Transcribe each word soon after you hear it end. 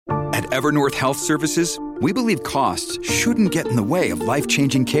Evernorth Health Services, we believe costs shouldn't get in the way of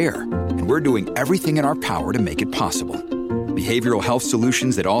life-changing care, and we're doing everything in our power to make it possible. Behavioral health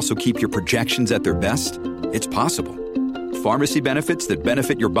solutions that also keep your projections at their best? It's possible. Pharmacy benefits that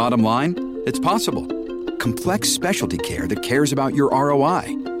benefit your bottom line? It's possible. Complex specialty care that cares about your ROI?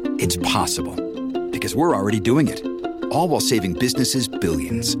 It's possible. Because we're already doing it. All while saving businesses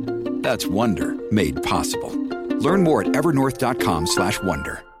billions. That's Wonder made possible. Learn more at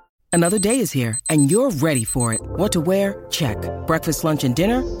evernorth.com/wonder. Another day is here, and you're ready for it. What to wear? Check. Breakfast, lunch, and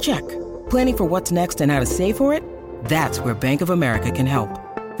dinner? Check. Planning for what's next and how to save for it? That's where Bank of America can help.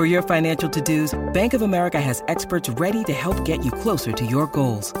 For your financial to-dos, Bank of America has experts ready to help get you closer to your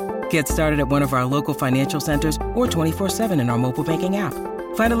goals. Get started at one of our local financial centers or 24/7 in our mobile banking app.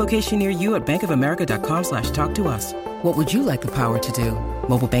 Find a location near you at bankofamerica.com/talktous. What would you like the power to do?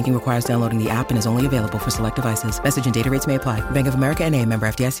 Mobile banking requires downloading the app and is only available for select devices. Message and data rates may apply. Bank of America N.A., member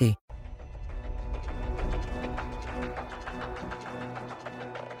FDIC.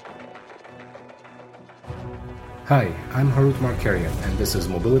 Hi, I'm Harut Markarian, and this is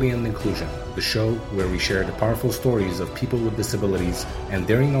Mobility and Inclusion, the show where we share the powerful stories of people with disabilities and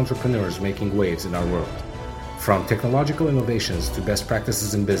daring entrepreneurs making waves in our world. From technological innovations to best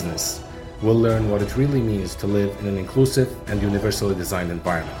practices in business, we'll learn what it really means to live in an inclusive and universally designed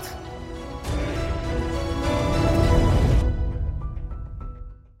environment.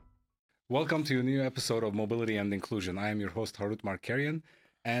 Welcome to a new episode of Mobility and Inclusion. I am your host, Harut Markarian,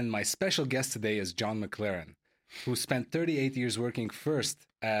 and my special guest today is John McLaren, who spent 38 years working first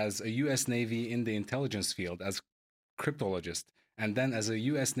as a U.S. Navy in the intelligence field as cryptologist, and then as a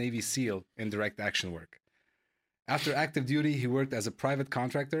U.S. Navy SEAL in direct action work. After active duty, he worked as a private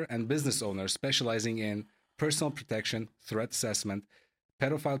contractor and business owner specializing in personal protection, threat assessment,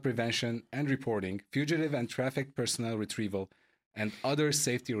 pedophile prevention and reporting, fugitive and trafficked personnel retrieval, and other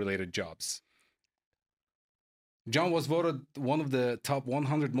safety-related jobs. John was voted one of the top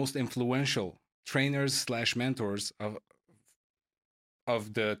 100 most influential trainers/mentors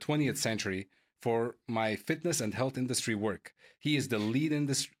of the 20th century for my fitness and health industry work. He is the lead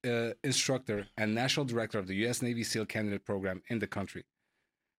instructor and national director of the U.S. Navy SEAL candidate program in the country.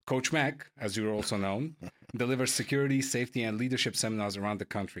 Coach Mac, as you're also known, delivers security, safety, and leadership seminars around the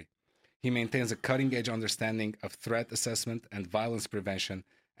country. He maintains a cutting-edge understanding of threat assessment and violence prevention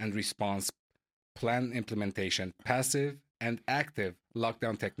and response, plan implementation, passive and active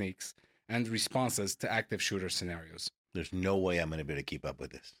lockdown techniques, and responses to active shooter scenarios. There's no way I'm going to be able to keep up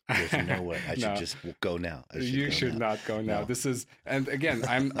with this. There's no way. I should just go now. You should not go now. No. This is, and again,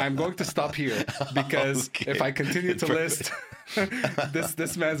 I'm going to stop here because if I continue to list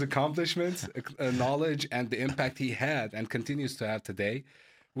this man's accomplishments, knowledge, and the impact he had and continues to have today,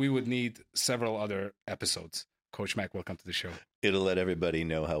 we would need several other episodes. Coach Mac, welcome to the show. It'll let everybody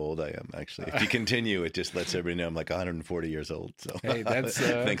know how old I am, actually. If you continue, it just lets everybody know I'm like 140 years old. So hey, that's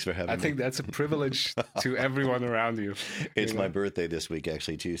thanks for having me. I think that's a privilege to everyone around you. It's my birthday this week,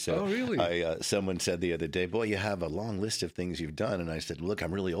 actually, too. So oh, really? Someone said the other day, boy, you have a long list of things you've done. And I said, look,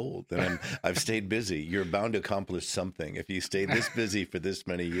 I'm really old and I've stayed busy. You're bound to accomplish something. If you stay this busy for this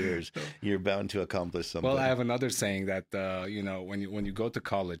many years, you're bound to accomplish something. Well, I have another saying that, when you go to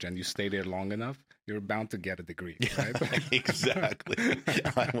college and you stay there long enough, you're bound to get a degree, right? Exactly.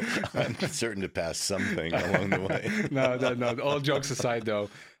 I'm certain to pass something along the way. No. All jokes aside, though,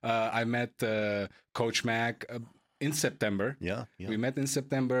 I met Coach Mac in September. Yeah. We met in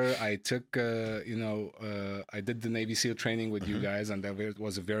September. I took, I did the Navy SEAL training with you guys, and that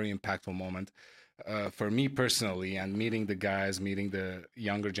was a very impactful moment for me personally. And meeting the guys, meeting the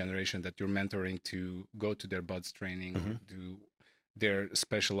younger generation that you're mentoring to go to their BUDS training, to their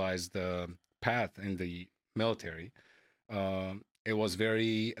specialized path in the military. It was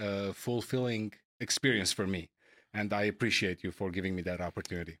very fulfilling experience for me. And I appreciate you for giving me that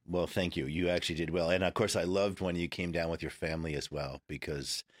opportunity. Well, thank you. You actually did well. And of course, I loved when you came down with your family as well,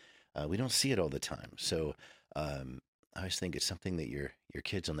 because we don't see it all the time. So I always think it's something that your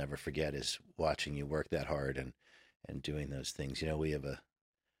kids will never forget, is watching you work that hard and doing those things. You know, we have a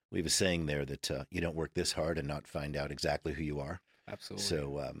saying there that you don't work this hard and not find out exactly who you are. Absolutely.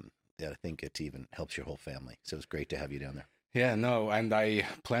 So I think it even helps your whole family. So it's great to have you down there. Yeah, no, and I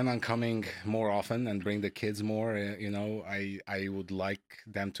plan on coming more often and bring the kids more. I would like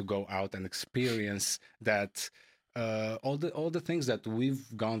them to go out and experience that all the things that we've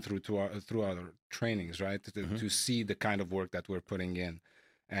gone through through our trainings, right? To see the kind of work that we're putting in,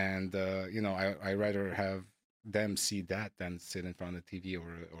 and I rather have them see that than sit in front of the TV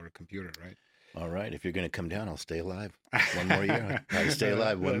or a computer, right? All right. If you're going to come down, I'll stay alive one more year. I'll stay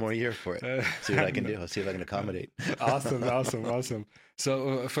alive one more year for it. See what I can do. I'll see if I can accommodate. Awesome.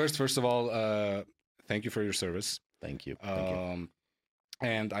 So first of all, thank you for your service. Thank you. Thank you.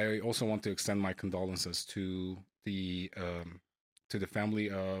 And I also want to extend my condolences to the family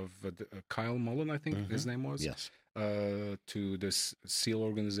of Kyle Mullen, I think his name was. Yes. To this SEAL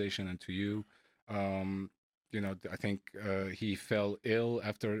organization and to you. I think he fell ill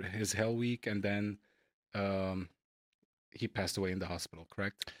after his Hell Week, and then he passed away in the hospital,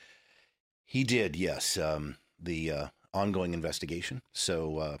 correct? He did, yes. The ongoing investigation.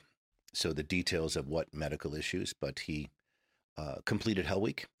 So the details of what medical issues, but he completed Hell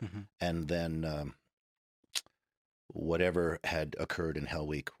Week, and then whatever had occurred in Hell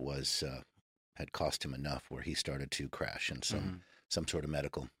Week had cost him enough where he started to crash in some sort of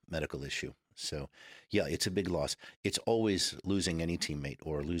medical issue. So, yeah, it's a big loss. It's always losing any teammate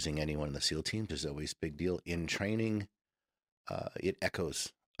or losing anyone in the SEAL teams is always a big deal. In training, it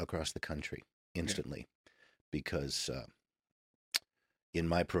echoes across the country instantly because in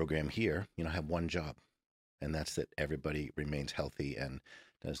my program here, I have one job, and that's that everybody remains healthy and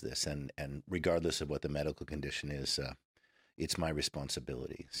does this. And regardless of what the medical condition is, it's my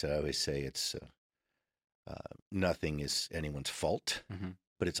responsibility. So I always say it's nothing is anyone's fault.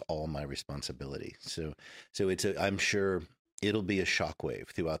 But it's all my responsibility. So I'm sure it'll be a shockwave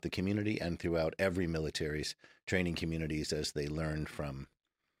throughout the community and throughout every military's training communities as they learn from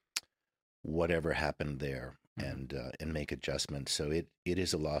whatever happened there and make adjustments. So it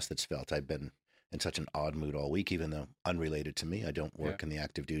is a loss that's felt. I've been in such an odd mood all week, even though unrelated to me. I don't work in the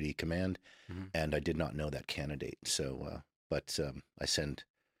active duty command, and I did not know that candidate. So, but I send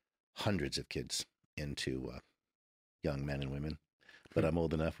hundreds of kids into young men and women. But I'm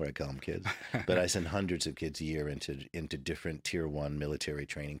old enough where I call them kids. But I send hundreds of kids a year into different Tier 1 military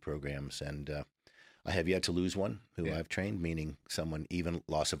training programs. And I have yet to lose one who I've trained, meaning someone even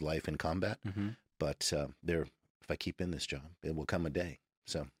loss of life in combat. But if I keep in this job, it will come a day.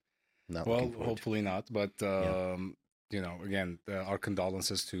 So not looking forward hopefully not. But, again, our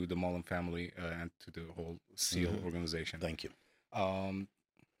condolences to the Mullen family and to the whole SEAL organization. Thank you.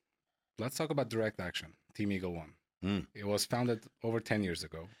 Let's talk about Direct Action, Team Eagle One. It was founded over 10 years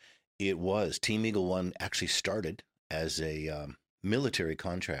ago. It was. Team Eagle One actually started as a military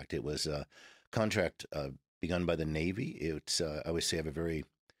contract. It was a contract begun by the Navy. It's I always say I have a very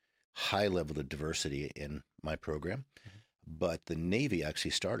high level of diversity in my program, but the Navy actually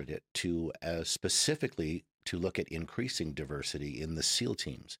started it to specifically to look at increasing diversity in the SEAL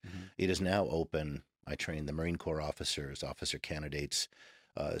teams. It is now open. I train the Marine Corps officers, officer candidates.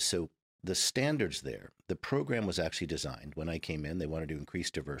 So the standards there, the program was actually designed. When I came in, they wanted to increase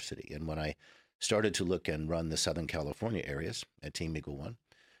diversity. And when I started to look and run the Southern California areas at Team Eagle One,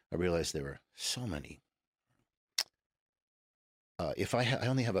 I realized there were so many. I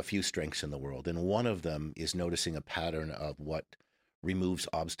only have a few strengths in the world, and one of them is noticing a pattern of what removes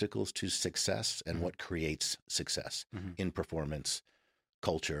obstacles to success and what creates success in performance,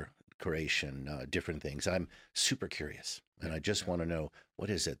 culture, creation, different things. I'm super curious, and I just want to know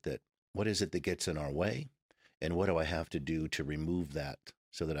what is it that gets in our way, and what do I have to do to remove that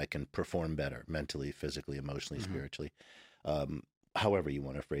so that I can perform better mentally, physically, emotionally, spiritually, however you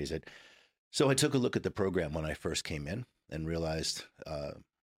want to phrase it. So I took a look at the program when I first came in and realized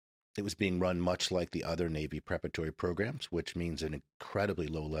it was being run much like the other Navy preparatory programs, which means an incredibly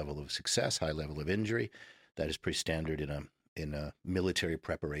low level of success, high level of injury. That is pretty standard in a military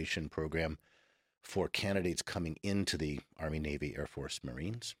preparation program for candidates coming into the Army, Navy, Air Force,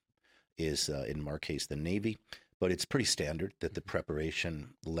 Marines. Is in our case the Navy, but it's pretty standard that the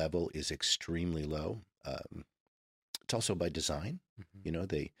preparation level is extremely low. It's also by design.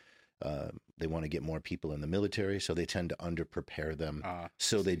 They want to get more people in the military, so they tend to under-prepare them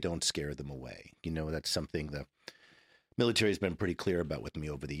so they don't scare them away. That's something the military has been pretty clear about with me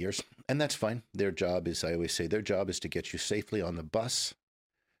over the years, and that's fine. Their job is, I always say, their job is to get you safely on the bus.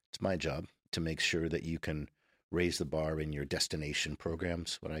 It's my job to make sure that you can raise the bar in your destination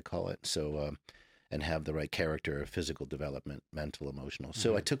programs, what I call it. So, and have the right character, physical development, mental, emotional.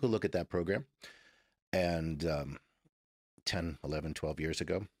 So I took a look at that program and 10, 11, 12 years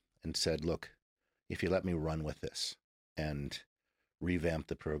ago and said, look, if you let me run with this and revamp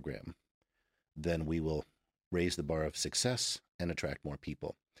the program, then we will raise the bar of success and attract more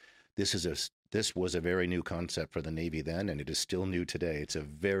people. This was a very new concept for the Navy then, and it is still new today. It's a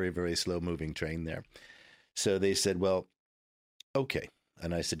very, very slow-moving train there. So they said, well, okay.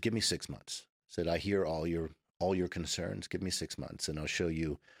 And I said, give me 6 months. I said, I hear all your concerns. Give me 6 months, and I'll show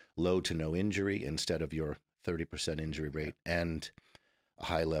you low to no injury instead of your 30% injury rate. And a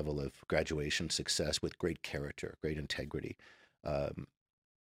high level of graduation success with great character, great integrity.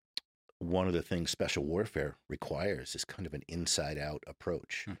 One of the things special warfare requires is kind of an inside-out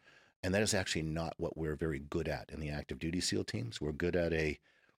approach. And that is actually not what we're very good at in the active duty SEAL teams. We're good at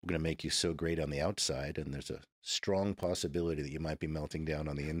we're going to make you so great on the outside, and there's a strong possibility that you might be melting down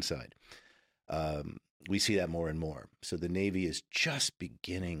on the inside. We see that more and more. So the Navy is just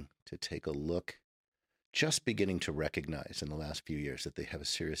beginning to take a look, just beginning to recognize in the last few years that they have a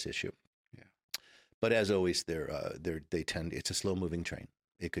serious issue. Yeah. But as always, it's a slow-moving train.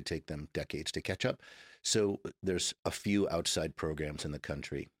 It could take them decades to catch up. So there's a few outside programs in the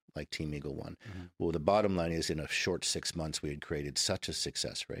country, like Team Eagle One. Well, the bottom line is in a short 6 months, we had created such a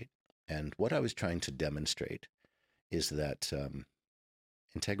success rate. And what I was trying to demonstrate is that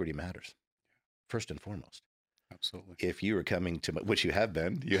integrity matters, first and foremost. Absolutely. If you are coming to, which you have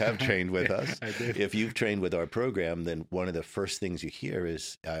been, you have trained with us. I did. If you've trained with our program, then one of the first things you hear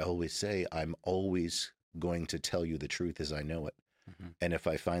is, I always say, I'm always going to tell you the truth as I know it. And if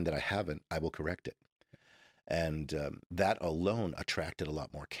I find that I haven't, I will correct it. And that alone attracted a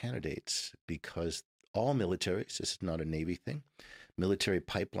lot more candidates because all militaries, this is not a Navy thing, military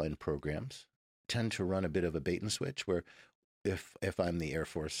pipeline programs tend to run a bit of a bait and switch where if I'm the Air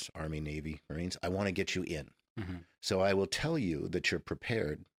Force, Army, Navy, Marines, I want to get you in. So I will tell you that you're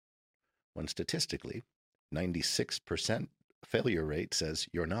prepared when statistically 96% failure rate says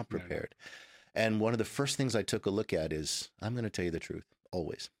you're not prepared. And one of the first things I took a look at is I'm going to tell you the truth,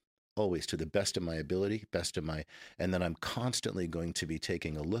 always to the best of my ability, and then I'm constantly going to be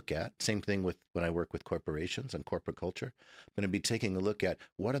taking a look at, same thing with when I work with corporations and corporate culture, I'm going to be taking a look at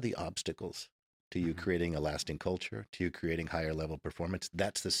what are the obstacles to you creating a lasting culture, to you creating higher level performance.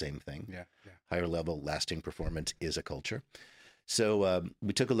 That's the same thing. Yeah. Higher level lasting performance is a culture. So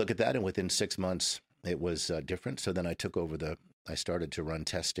we took a look at that, and within 6 months, it was different. So then I started to run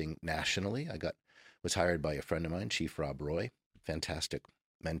testing nationally. Was hired by a friend of mine, Chief Rob Roy, fantastic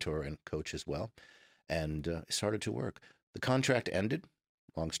mentor and coach as well, and started to work. The contract ended,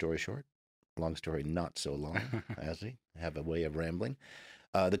 long story short, long story not so long, as I have a way of rambling.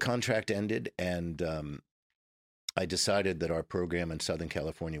 The contract ended, and I decided that our program in Southern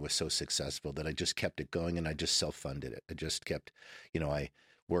California was so successful that I just kept it going, and I just self-funded it. I just kept, I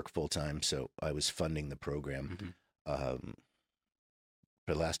work full-time, so I was funding the program.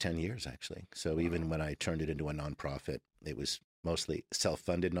 For the last 10 years, actually. So even when I turned it into a nonprofit, it was mostly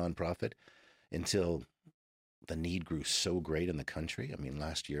self-funded nonprofit until the need grew so great in the country. I mean,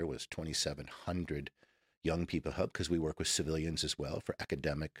 last year was 2,700 young people helped because we work with civilians as well for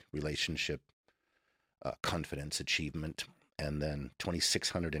academic, relationship, confidence, achievement, and then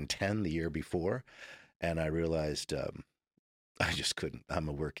 2,610 the year before. And I realized I just couldn't. I'm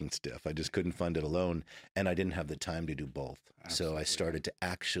a working stiff. I just couldn't fund it alone, and I didn't have the time to do both. Absolutely. So I started to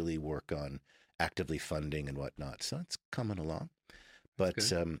actually work on actively funding and whatnot. So it's coming along, but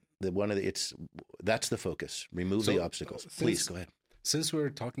that's the focus. Remove the obstacles. Please go ahead. Since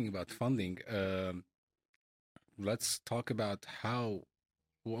we're talking about funding, let's talk about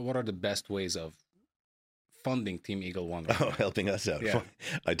what are the best ways of funding Team Eagle One. Helping us out. Yeah.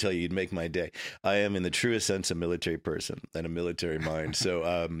 I tell you, you'd make my day. I am in the truest sense a military person and a military mind.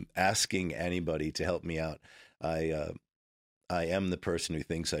 So asking anybody to help me out, I am the person who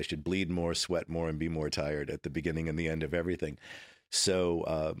thinks I should bleed more, sweat more, and be more tired at the beginning and the end of everything.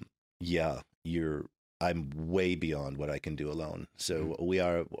 So I'm way beyond what I can do alone. So we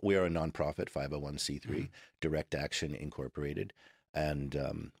are a nonprofit, 501c3, Direct Action Incorporated.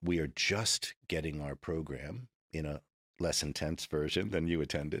 And we are just getting our program in a less intense version than you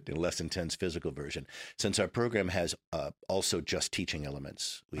attended, in a less intense physical version. Since our program has also just teaching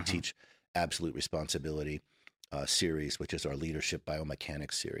elements. We teach Absolute Responsibility series, which is our leadership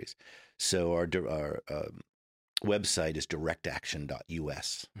biomechanics series. So our website is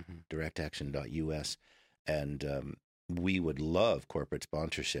directaction.us, directaction.us. And we would love corporate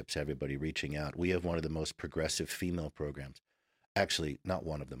sponsorships, everybody reaching out. We have one of the most progressive female programs. Actually, not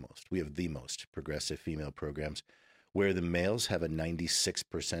one of the most. We have the most progressive female programs where the males have a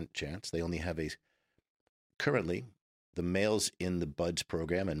 96% chance. They only have currently, the males in the BUDS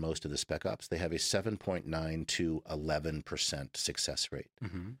program and most of the Spec Ops, they have a 7.9 to 11% success rate.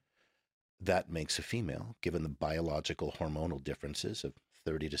 That makes a female, given the biological hormonal differences of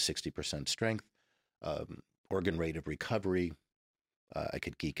 30 to 60% strength, organ rate of recovery. I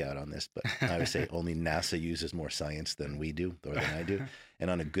could geek out on this, but I would say only NASA uses more science than we do, or than I do. And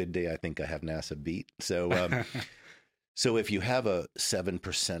on a good day, I think I have NASA beat. So, so if you have a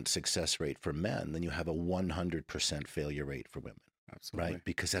 7% success rate for men, then you have a 100% failure rate for women. Absolutely. right?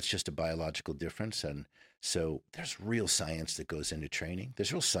 Because that's just a biological difference. And so there's real science that goes into training.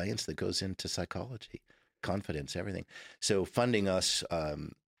 There's real science that goes into psychology, confidence, everything. So funding us,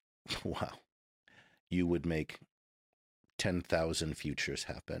 wow, you would make 10,000 futures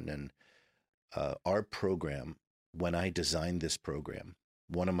happen. And our program, when I designed this program,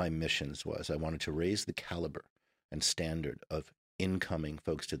 one of my missions was I wanted to raise the caliber and standard of incoming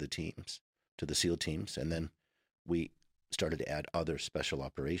folks to the teams, to the SEAL teams. And then we started to add other special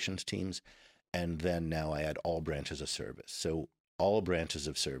operations teams. And then now I add all branches of service. So all branches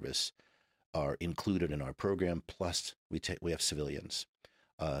of service are included in our program. Plus we have civilians.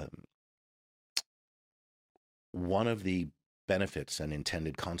 One of the benefits and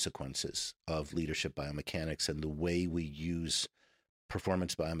intended consequences of leadership biomechanics and the way we use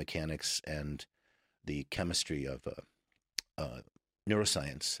performance biomechanics and the chemistry of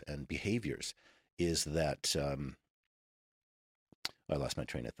neuroscience and behaviors is that I lost my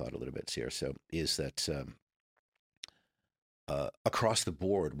train of thought a little bit here. So is that across the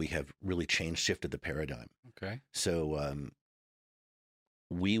board, we have really shifted the paradigm. Okay. So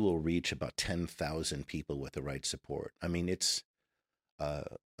we will reach about 10,000 people with the right support. I mean, it's,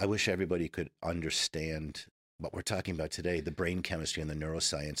 I wish everybody could understand what we're talking about today, the brain chemistry and the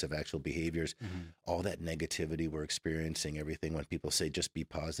neuroscience of actual behaviors, all that negativity we're experiencing, everything when people say, just be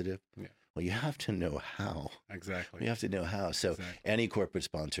positive. Yeah. Well, you have to know how. Exactly. You have to know how. So Exactly. any corporate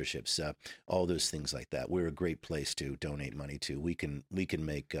sponsorships, all those things like that, we're a great place to donate money to. We can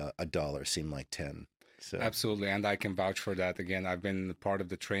make a dollar seem like 10. So Absolutely. And I can vouch for that. Again, I've been part of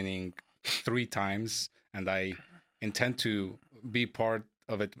the training 3 times, and I intend to be part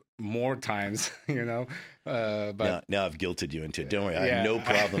of it more times, you know. But now I've guilted you into it. Don't worry. I Yeah. have no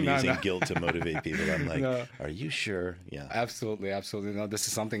problem No, using no. guilt to motivate people. I'm like, No. are you sure? Yeah. Absolutely, absolutely. No, this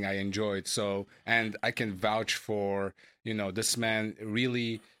is something I enjoyed. So, and I can vouch for, you know, this man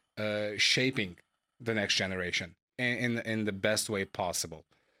really shaping the next generation in the best way possible.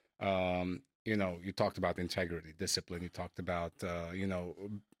 You know, you talked about integrity, discipline. You talked about, you know,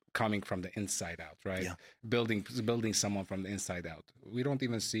 coming from the inside out, right? Yeah. Building someone from the inside out. We don't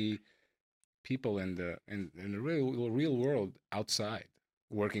even see people in the real world outside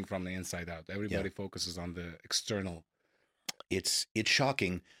working from the inside out. Everybody focuses on the external. It's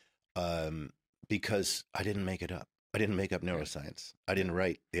shocking because I didn't make it up. I didn't make up neuroscience. I didn't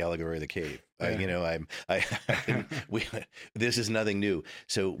write The Allegory of the Cave. You know, this is nothing new.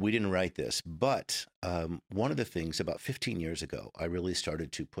 So we didn't write this. But one of the things about 15 years ago, I really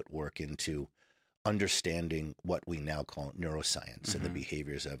started to put work into understanding what we now call neuroscience and the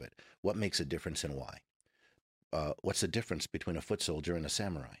behaviors of it. What makes a difference and why? What's the difference between a foot soldier and a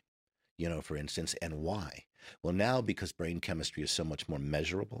samurai? You know, for instance, and why? Well, now because brain chemistry is so much more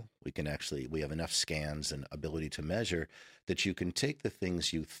measurable, we have enough scans and ability to measure that you can take the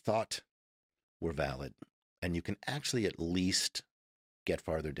things you thought were valid and you can actually at least get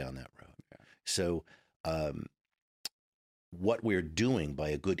farther down that road. Yeah. So what we're doing by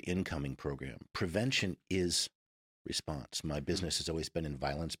a good incoming program, prevention is response. My business has always been in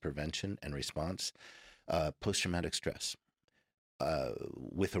violence prevention and response, post-traumatic stress.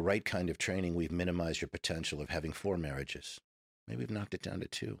 With the right kind of training, we've minimized your potential of having 4 marriages. Maybe we've knocked it down to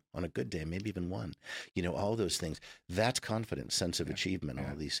 2 on a good day, maybe even 1. You know, all those things. That's confidence, sense of achievement,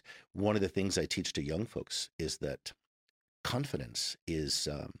 all these. One of the things I teach to young folks is that confidence is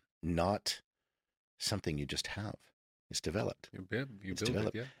not something you just have. It's developed. You build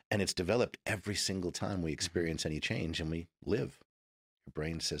developed. it, yeah. And it's developed every single time we experience any change and we live. Your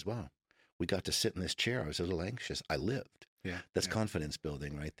brain says, wow, we got to sit in this chair. I was a little anxious. I lived. Yeah. That's confidence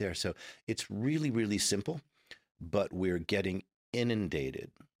building right there. So it's really, really simple, but we're getting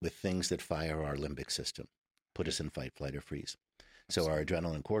inundated with things that fire our limbic system, put us in fight, flight, or freeze. So our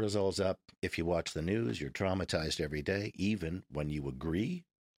adrenaline cortisol's up. If you watch the news, you're traumatized every day, even when you agree.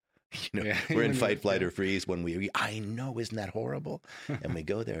 You know, we're in fight, flight, or freeze when we agree. I know, isn't that horrible? And we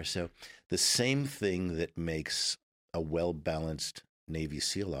go there. So the same thing that makes a well-balanced Navy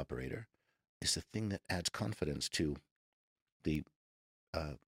SEAL operator is the thing that adds confidence to the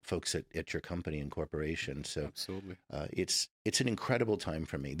folks at your company and corporation. So Absolutely. It's an incredible time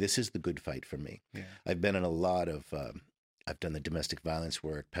for me. This is the good fight for me. Yeah. I've been in a lot of, I've done the domestic violence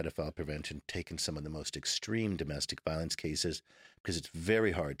work, pedophile prevention, taken some of the most extreme domestic violence cases because it's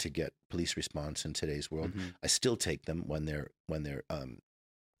very hard to get police response in today's world. I still take them when they're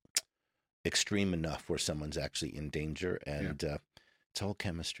extreme enough where someone's actually in danger, and it's all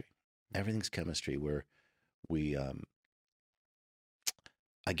chemistry. Everything's chemistry.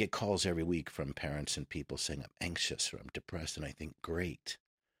 I get calls every week from parents and people saying, I'm anxious or I'm depressed. And I think, great.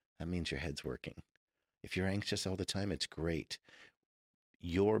 That means your head's working. If you're anxious all the time, it's great.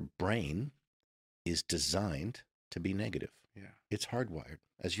 your brain is designed to be negative. Yeah. It's hardwired,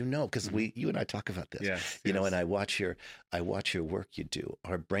 as you know, because you and I talk about this. Yes. You know, and I watch your work you do.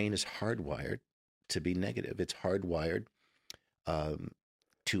 Our brain is hardwired to be negative. It's hardwired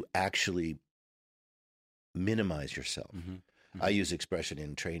to actually minimize yourself. I use expression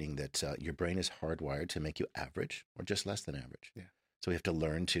in training that your brain is hardwired to make you average or just less than average. Yeah. So we have to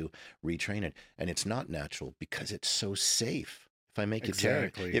learn to retrain it. And it's not natural because it's so safe. If I make you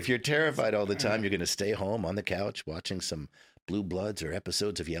terrified, if you're terrified all the time, you're going to stay home on the couch watching some Blue Bloods or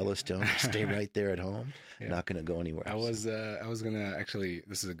episodes of Yellowstone. Stay right there at home. Yeah. Not going to go anywhere else. I was going to actually,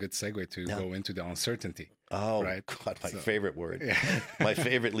 this is a good segue to go into the uncertainty. Oh, right? God, my favorite word. Yeah. My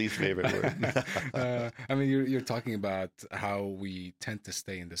least favorite word. I mean, you're talking about how we tend to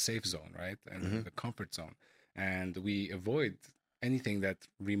stay in the safe zone, right? And the comfort zone. And we avoid anything that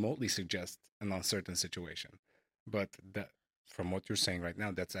remotely suggests an uncertain situation. But that, from what you're saying right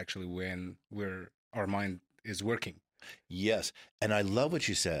now, that's actually when our mind is working. Yes. And I love what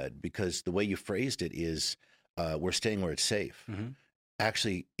you said, because the way you phrased it is we're staying where it's safe.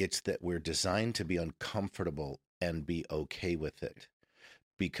 Actually, it's that we're designed to be uncomfortable and be okay with it,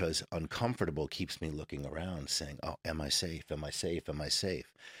 because uncomfortable keeps me looking around saying, oh, am I safe? Am I safe? Am I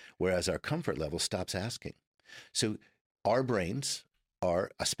safe? Whereas our comfort level stops asking. So our brains are,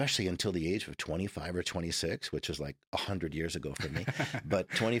 especially until the age of 25 or 26, which is like 100 years ago for me, but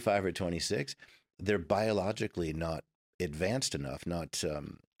 25 or 26, they're biologically not advanced enough, not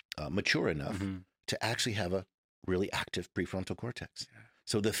mature enough to actually have a really active prefrontal cortex. Yeah.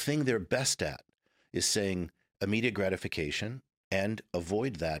 So the thing they're best at is saying immediate gratification and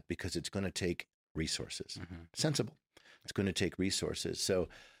avoid that because it's going to take resources. Sensible. It's going to take resources. So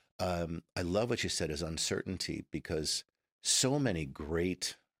I love what you said is uncertainty, because so many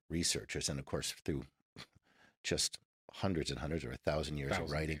great researchers, and of course through just hundreds and hundreds or 1,000 years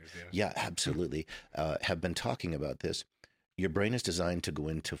of writing, absolutely, have been talking about this. Your brain is designed to go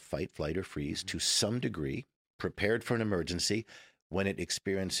into fight, flight, or freeze to some degree, prepared for an emergency when it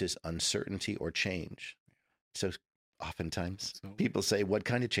experiences uncertainty or change. So oftentimes people say, what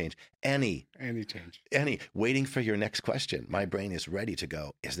kind of change? Any change. Waiting for your next question. My brain is ready to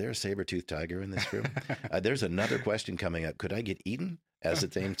go, is there a saber-toothed tiger in this room? There's another question coming up. Could I get eaten at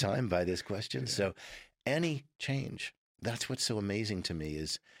the same time by this question? Yeah. So any change. That's what's so amazing to me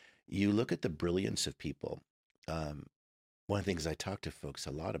is you look at the brilliance of people. One of the things I talk to folks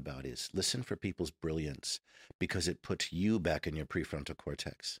a lot about is listen for people's brilliance, because it puts you back in your prefrontal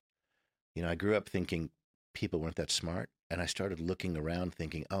cortex. You know, I grew up thinking people weren't that smart, and I started looking around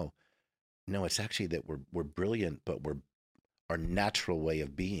thinking, oh, no, it's actually that we're brilliant, but our natural way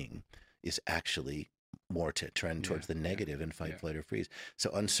of being is actually more to trend towards the negative and fight, flight, or freeze.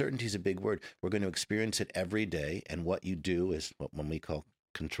 So uncertainty is a big word. We're going to experience it every day, and what you do is what when we call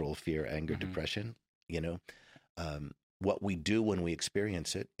control, fear, anger, depression. You know, what we do when we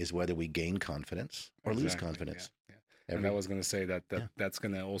experience it is whether we gain confidence or lose confidence. Yeah. And I was going to say that's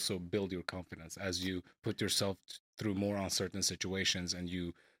going to also build your confidence as you put yourself through more uncertain situations and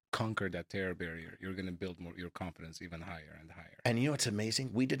you conquer that terror barrier. You're going to build your confidence even higher and higher. And you know what's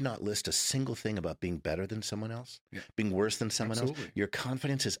amazing? We did not list a single thing about being better than someone else, being worse than someone else. Your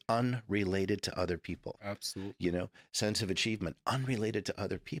confidence is unrelated to other people. Absolutely. You know, sense of achievement, unrelated to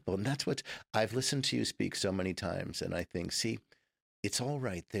other people. And that's what I've listened to you speak so many times. And I think, see, it's all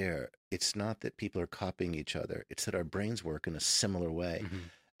right there. It's not that people are copying each other. It's that our brains work in a similar way.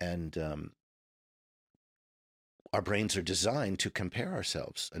 And our brains are designed to compare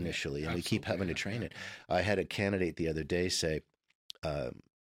ourselves initially, and we keep having to train it. I had a candidate the other day say,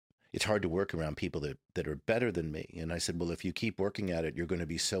 it's hard to work around people that are better than me. And I said, well, if you keep working at it, you're going to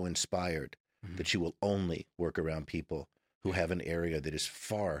be so inspired that you will only work around people who have an area that is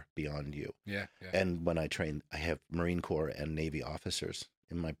far beyond you. And when I train, I have Marine Corps and Navy officers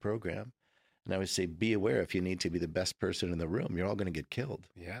in my program. And I would say, be aware, if you need to be the best person in the room, you're all going to get killed.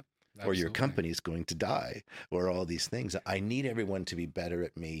 Absolutely. Or your company's going to die, or all these things. I need everyone to be better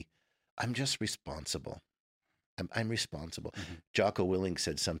at me. I'm just responsible. I'm responsible. Jocko Willink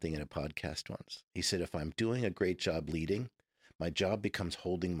said something in a podcast once. He said, if I'm doing a great job leading, my job becomes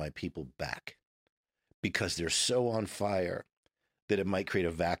holding my people back because they're so on fire that it might create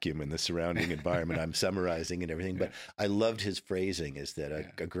a vacuum in the surrounding environment. I'm summarizing and everything, but I loved his phrasing is that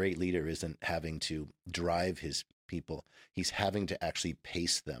a great leader isn't having to drive his people. He's having to actually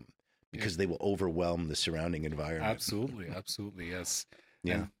pace them, because they will overwhelm the surrounding environment. Absolutely, yes.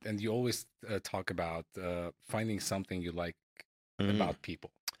 Yeah. And you always talk about finding something you like about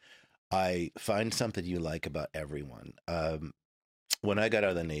people. I find something you like about everyone. When I got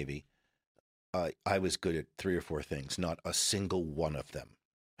out of the Navy, I was good at 3 or 4 things. Not a single one of them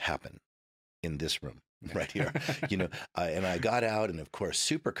happened in this room right here. And I got out and of course,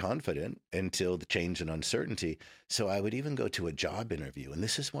 super confident until the change and uncertainty. So I would even go to a job interview. And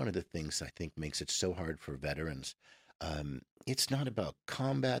this is one of the things I think makes it so hard for veterans. It's not about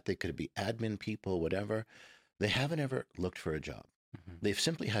combat. They could be admin people, whatever. They haven't ever looked for a job. Mm-hmm. They've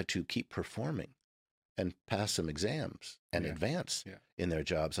simply had to keep performing and pass some exams and advance in their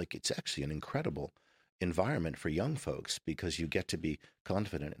jobs. Like, it's actually an incredible environment for young folks because you get to be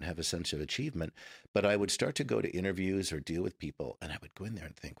confident and have a sense of achievement. But I would start to go to interviews or deal with people, and I would go in there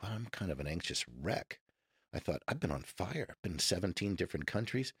and think, well, I'm kind of an anxious wreck. I thought, I've been on fire. I've been in 17 different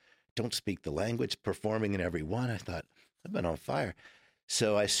countries, don't speak the language, performing in every one. I thought, I've been on fire.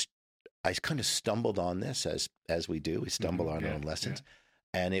 So I kind of stumbled on this as we do. We stumble on our own lessons.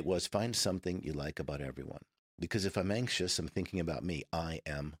 And it was, find something you like about everyone. Because if I'm anxious, I'm thinking about me. I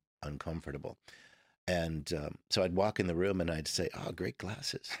am uncomfortable. And so I'd walk in the room and I'd say, oh, great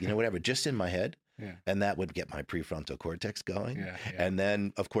glasses, whatever, just in my head. Yeah. And that would get my prefrontal cortex going. Yeah. And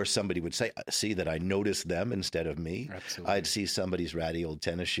then, of course, somebody would see that I noticed them instead of me. Absolutely. I'd see somebody's ratty old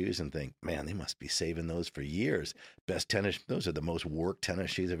tennis shoes and think, man, they must be saving those for years. Those are the most worked tennis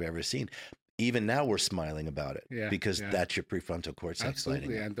shoes I've ever seen. Even now we're smiling about it because that's your prefrontal cortex.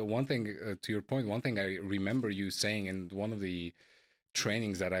 Absolutely. And the one thing, to your point, one thing I remember you saying in one of the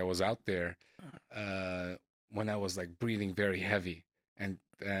trainings that I was out there, when I was like breathing very heavy,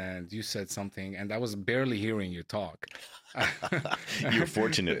 and you said something, and I was barely hearing you talk. You're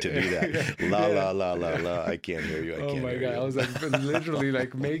fortunate to do that. La la la. I can't hear you. Oh my God! I was like literally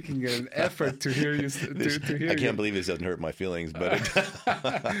like making an effort to hear you. To hear I can't believe this doesn't hurt my feelings, but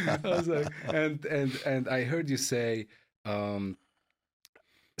I was like, and I heard you say,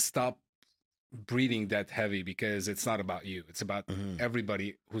 stop breathing that heavy because it's not about you. It's about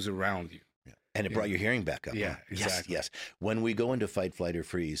everybody who's around you. And it brought your hearing back up. Yeah, huh? exactly. Yes. When we go into fight, flight, or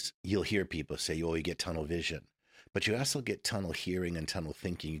freeze, you'll hear people say, oh, you get tunnel vision. But you also get tunnel hearing and tunnel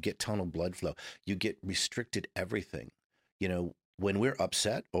thinking. You get tunnel blood flow. You get restricted everything. When we're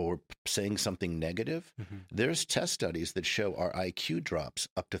upset or saying something negative, there's test studies that show our IQ drops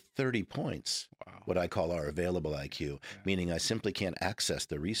up to 30 points. Wow. What I call our available IQ, meaning I simply can't access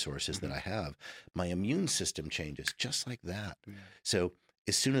the resources that I have. My immune system changes just like that. Yeah. So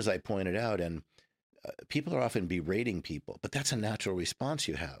as soon as I point it out, and people are often berating people, but that's a natural response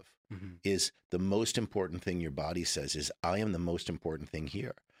you have, is the most important thing your body says is, I am the most important thing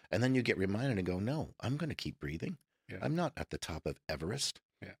here. And then you get reminded and go, no, I'm going to keep breathing. Yeah. I'm not at the top of Everest.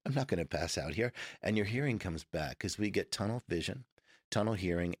 Yeah. I'm not going to pass out here. And your hearing comes back because we get tunnel vision, tunnel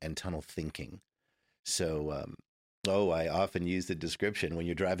hearing, and tunnel thinking. So, I often use the description when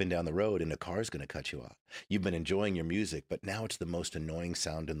you're driving down the road and a car is going to cut you off. You've been enjoying your music, but now it's the most annoying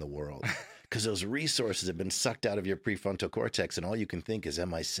sound in the world because those resources have been sucked out of your prefrontal cortex and all you can think is,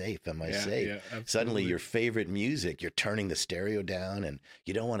 am I safe? Am I safe? Yeah, suddenly your favorite music, you're turning the stereo down and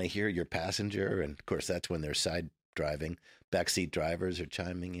you don't want to hear your passenger. And of course, that's when they're side driving, backseat drivers are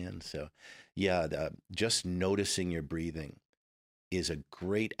chiming in. So just noticing your breathing is a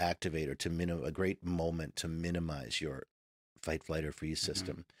great activator a great moment to minimize your fight, flight, or freeze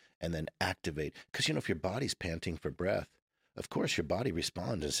system, and then activate. Because, if your body's panting for breath, of course, your body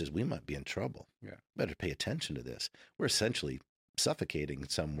responds and says, we might be in trouble. Yeah. Better pay attention to this. We're essentially suffocating in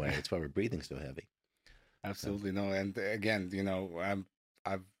some way. That's why we're breathing so heavy. Absolutely. No. And again,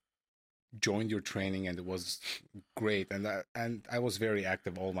 I've joined your training and it was great. And I was very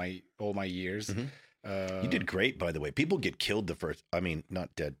active all my years. You did great, by the way. People get killed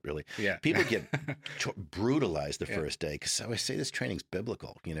not dead, really. Yeah. People get brutalized the first day. Because I always say this training's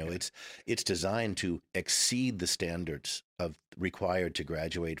biblical. It's designed to exceed the standards required to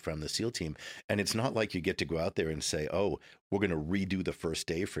graduate from the SEAL team. And it's not like you get to go out there and say, oh, we're going to redo the first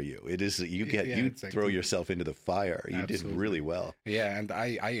day for you. It is, throw yourself into the fire. You did really well. Yeah. And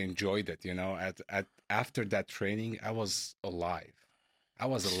I enjoyed it, after that training, I was alive.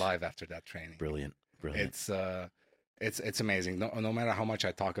 After that training. Brilliant. It's amazing. No matter how much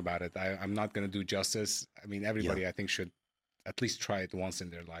I talk about it, I'm not going to do justice. I mean, everybody I think should at least try it once in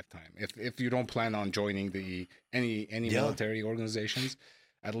their lifetime. If you don't plan on joining any military organizations,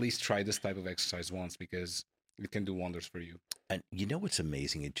 at least try this type of exercise once because it can do wonders for you. And what's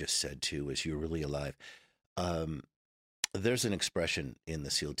amazing? It just said too is you're really alive. There's an expression in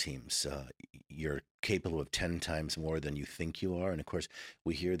the SEAL teams. You're capable of 10 times more than you think you are. And of course,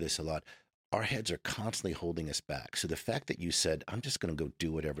 we hear this a lot. Our heads are constantly holding us back. So the fact that you said, I'm just going to go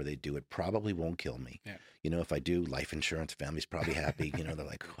do whatever they do, it probably won't kill me. Yeah. If I do life insurance, family's probably happy. They're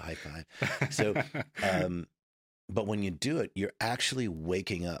like, high five. So, but when you do it, you're actually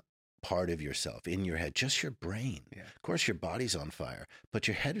waking up part of yourself in your head, just your brain. Yeah. Of course, your body's on fire, but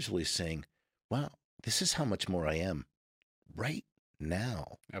your head is really saying, wow, this is how much more I am right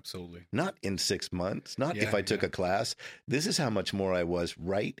now. Absolutely. Not in 6 months, not if I took a class. This is how much more I was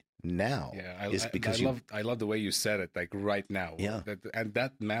right now. Yeah, I love the way you said it, like right now. Yeah. And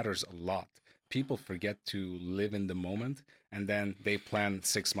that matters a lot. People forget to live in the moment, and then they plan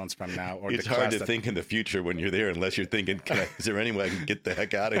 6 months from now. Or it's hard to think in the future when you're there, unless you're thinking, is there any way I can get the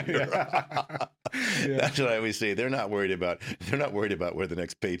heck out of here? That's what I always say. They're not worried about where the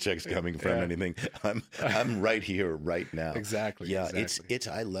next paycheck's coming from. Anything. I'm right here, right now. Exactly. Yeah. Exactly. It's.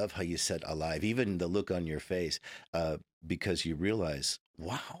 I love how you said alive. Even the look on your face, because you realize,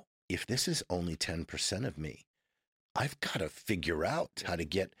 wow, if this is only 10% of me, I've got to figure out how to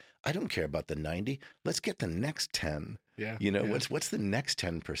get. I don't care about the 90. Let's get the next 10. Yeah. What's the next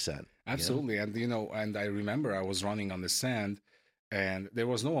 10%? Absolutely. And and I remember I was running on the sand, and there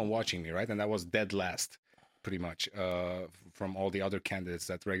was no one watching me, right? And I was dead last, pretty much, from all the other candidates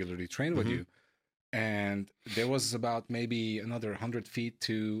that regularly train with you. And there was about maybe another 100 feet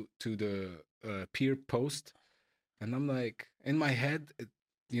to the pier post, and I'm like, in my head,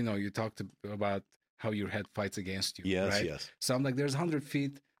 you talked about how your head fights against you. Yes, right? yes. So I'm like, there's 100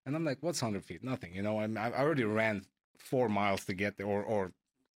 feet. And I'm like, what's 100 feet? Nothing. I already ran 4 miles to get there, or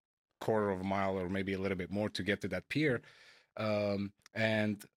quarter of a mile, or maybe a little bit more to get to that pier.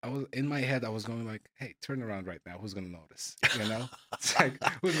 And I was in my head, I was going like, hey, turn around right now. Who's going to notice? It's like,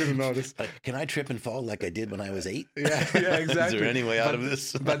 who's going to notice? Can I trip and fall like I did when I was 8? Yeah, exactly. Is there any way out of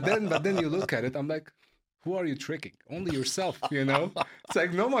this? but then you look at it, I'm like, who are you tricking? Only yourself, It's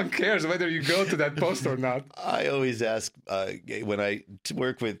like no one cares whether you go to that post or not. I always ask when I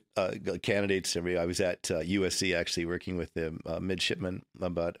work with candidates. I was at USC actually working with the midshipmen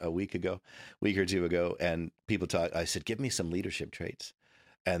about a week or two ago, and people talk. I said, "Give me some leadership traits,"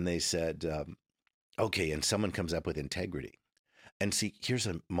 and they said, "Okay." And someone comes up with integrity. And see, here's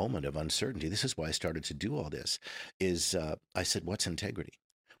a moment of uncertainty. This is why I started to do all this. I said, "What's integrity?"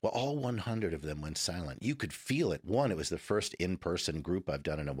 Well, all 100 of them went silent. You could feel it. One, it was the first in-person group I've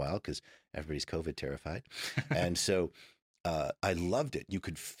done in a while because everybody's COVID terrified. And so I loved it. You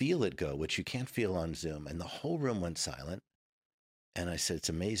could feel it go, which you can't feel on Zoom. And the whole room went silent. And I said, it's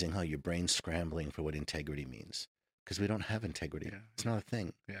amazing how your brain's scrambling for what integrity means, because we don't have integrity. Yeah. It's not a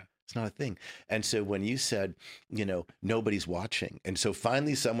thing. Yeah. It's not a thing. And so when you said, nobody's watching. And so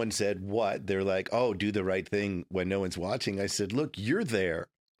finally someone said, what? They're like, oh, do the right thing when no one's watching. I said, look, you're there.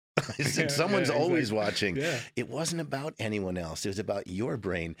 I said, someone's always watching. Yeah. It wasn't about anyone else. It was about your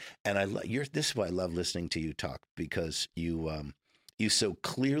brain. And this is why I love listening to you talk, because you so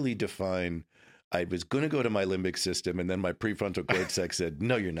clearly define. I was going to go to my limbic system, and then my prefrontal cortex said,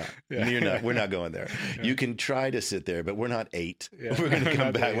 no, you're not. Yeah. You're not. We're not going there. Yeah. You can try to sit there, but we're not 8. Yeah. We're going to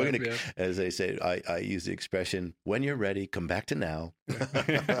come back. We're going to, as I say, I use the expression, when you're ready, come back to now.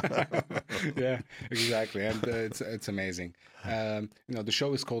 Yeah, exactly. And it's amazing. The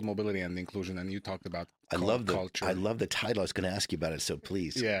show is called Mobility and Inclusion, and you talked about culture. I love the title. I was going to ask you about it, so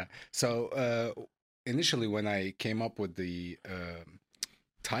please. Yeah. So initially, when I came up with the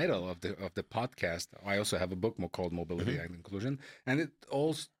title of the podcast, I also have a book called Mobility and Inclusion, and it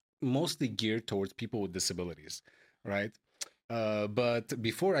also mostly geared towards people with disabilities, right? But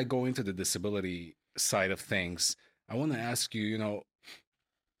before I go into the disability side of things, I want to ask you,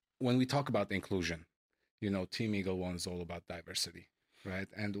 when we talk about inclusion, Team Eagle One is all about diversity, right?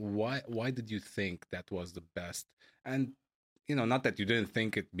 And why did you think that was the best? And not that you didn't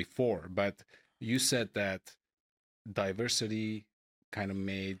think it before, but you said that diversity kind of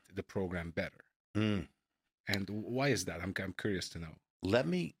made the program better. And why is that? I'm curious to know. Let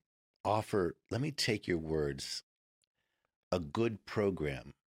me take your words. A good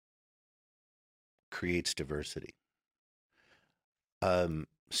program creates diversity.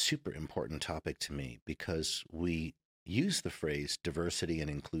 Super important topic to me, because we use the phrase diversity and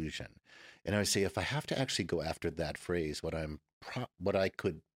inclusion. And I would say, if I have to actually go after that phrase, what I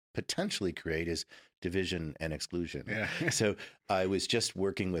could potentially create is division and exclusion. Yeah. So I was just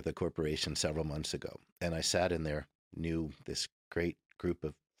working with a corporation several months ago, and I sat in there, knew this great group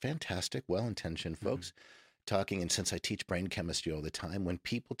of fantastic, well-intentioned folks talking. And since I teach brain chemistry all the time, when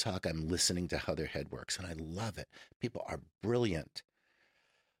people talk, I'm listening to how their head works, and I love it. People are brilliant.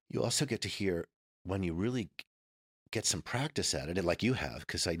 You also get to hear, when you really get some practice at it, and like you have,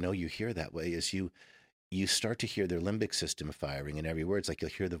 because I know you hear that way, is you start to hear their limbic system firing in every word. It's like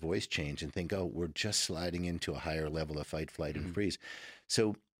you'll hear the voice change and think, oh, we're just sliding into a higher level of fight, flight, and freeze.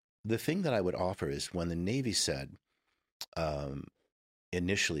 So the thing that I would offer is, when the Navy said,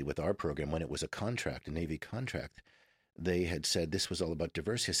 initially with our program, when it was a Navy contract, they had said this was all about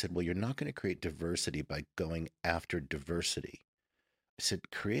diversity. I said, well, you're not going to create diversity by going after diversity. I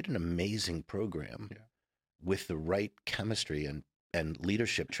said, create an amazing program with the right chemistry and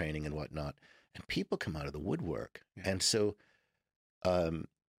leadership training and whatnot, and people come out of the woodwork. And so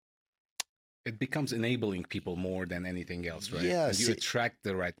it becomes enabling people more than anything else, right? Yes. And you attract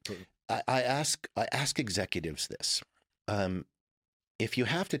the right I ask executives this. If you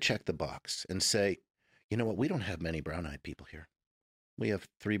have to check the box and say, you know what, we don't have many brown-eyed people here. We have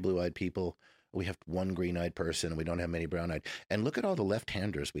 3 blue-eyed people. We have 1 green-eyed person. We don't have many brown-eyed. And look at all the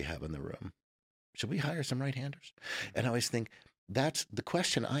left-handers we have in the room. Should we hire some right-handers? And I always think that's the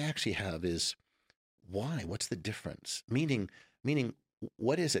question I actually have is why? What's the difference? Meaning,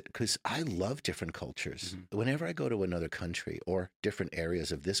 what is it? Because I love different cultures. Whenever I go to another country or different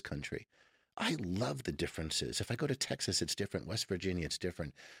areas of this country, I love the differences. If I go to Texas, it's different. West Virginia, it's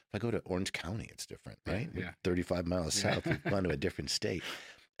different. If I go to Orange County, it's different, right? 35 miles south, we've gone to a different state.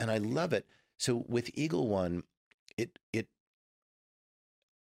 And I love it. So with Eagle One,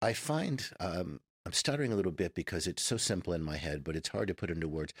 I find, I'm stuttering a little bit because it's so simple in my head, but it's hard to put into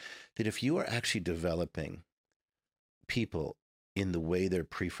words, that if you are actually developing people in the way their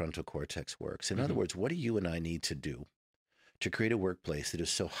prefrontal cortex works, in other words, what do you and I need to do to create a workplace that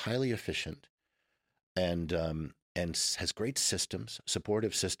is so highly efficient and has great systems,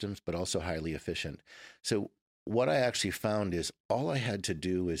 supportive systems, but also highly efficient? So what I actually found is all I had to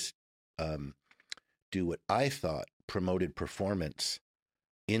do is do what I thought promoted performance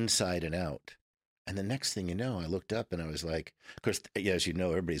inside and out. And the next thing you know, I looked up and I was like, of course, as you know,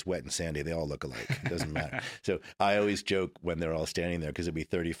 everybody's wet and sandy. They all look alike. It doesn't matter. So I always joke when they're all standing there, because it'd be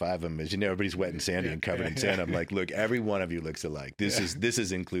 35 of them, as you know, everybody's wet and sandy and covered in sand. I'm like, look, every one of you looks alike. This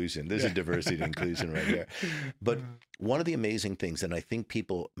is inclusion. This is diversity and inclusion right here. But one of the amazing things, and I think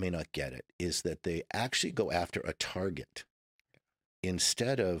people may not get it, is that they actually go after a target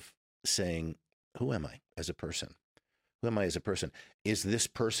instead of saying, who am I as a person? Who am I as a person? Is this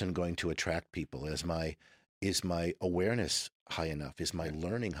person going to attract people? Is my awareness high enough? Is my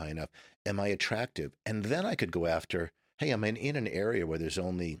learning high enough? Am I attractive? And then I could go after, hey, I'm in an area where there's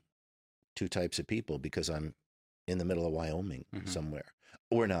only 2 types of people because I'm in the middle of Wyoming somewhere.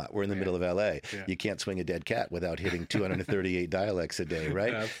 We're not. We're in the middle of LA. You can't swing a dead cat without hitting 238 dialects a day,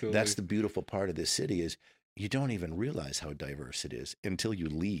 right? Absolutely. That's the beautiful part of this city is you don't even realize how diverse it is until you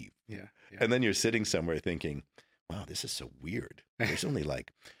leave. And then you're sitting somewhere thinking, wow, this is so weird. There's only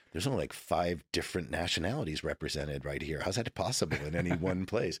like 5 different nationalities represented right here. How's that possible in any one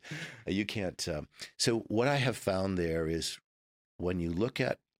place? You can't. So what I have found there is when you look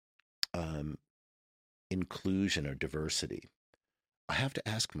at inclusion or diversity, I have to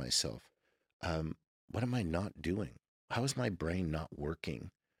ask myself, what am I not doing? How is my brain not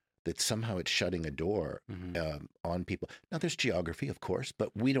working? That somehow it's shutting a door on people. Now, there's geography, of course, but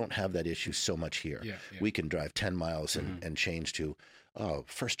we don't have that issue so much here. We can drive 10 miles and change to,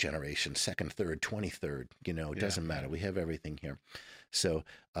 first generation, second, third, 23rd. It doesn't matter. We have everything here. So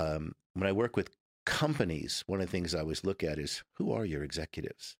when I work with companies, one of the things I always look at is, who are your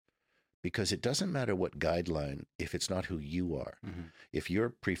executives? Because it doesn't matter what guideline if it's not who you are. If your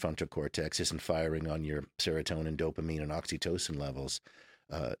prefrontal cortex isn't firing on your serotonin, dopamine, and oxytocin levels,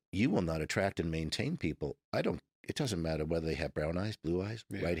 you will not attract and maintain people. It doesn't matter whether they have brown eyes, blue eyes,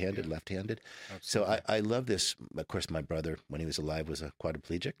 right-handed, left-handed. Absolutely. So I love this. Of course, my brother, when he was alive, was a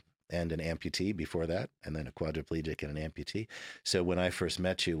quadriplegic and an amputee before that, and then a quadriplegic and an amputee. So when I first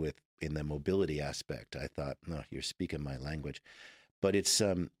met you in the mobility aspect, I thought, no, you're speaking my language. But it's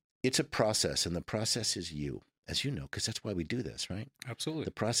a process, and the process is you, as you know, because that's why we do this, right? Absolutely.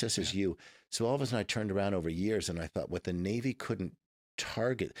 The process is you. So all of a sudden I turned around over years and I thought what the Navy couldn't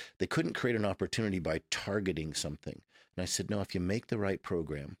target, they couldn't create an opportunity by targeting something. And I said, no, if you make the right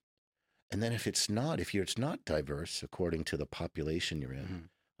program, and then if it's not diverse according to the population you're in,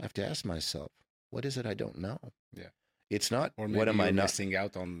 I have to ask myself, what is it I don't know? It's not, or maybe what am I not missing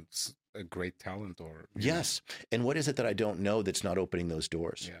out on a great talent or yes. And what is it that I don't know that's not opening those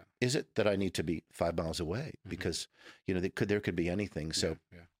doors? Is it that I need to be 5 miles away? Because there could be anything. So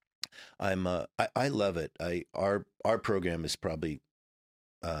I love it. Our program is probably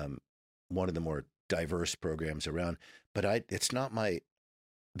one of the more diverse programs around, but it's not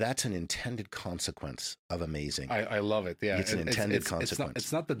that's an intended consequence of amazing. I love it. Yeah. It's an intended consequence.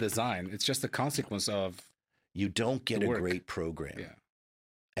 It's not the design. It's just the consequence of. You don't get a great program.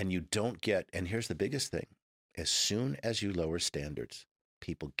 And you don't get, and here's the biggest thing, as soon as you lower standards,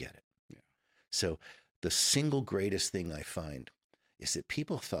 people get it. So the single greatest thing I find is that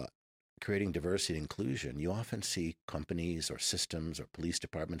people thought creating diversity and inclusion, you often see companies or systems or police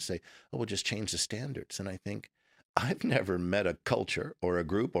departments say, oh, we'll just change the standards. And I think, I've never met a culture or a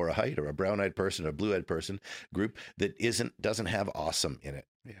group or a height or a brown-eyed person or a blue-eyed person group that doesn't have awesome in it.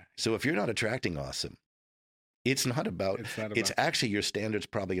 Yeah. So if you're not attracting awesome, it's not about, it's actually your standards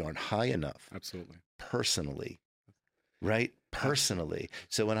probably aren't high enough. Absolutely. Personally, right? Personally.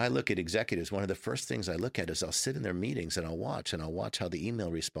 So when I look at executives, one of the first things I look at is I'll sit in their meetings and I'll watch how the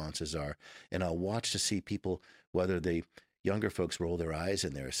email responses are. And I'll watch to see people, whether the younger folks roll their eyes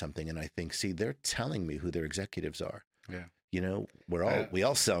in there or something. And I think, see, they're telling me who their executives are. Yeah. You know, we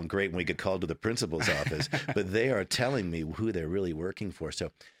all sound great when we get called to the principal's office, but they are telling me who they're really working for.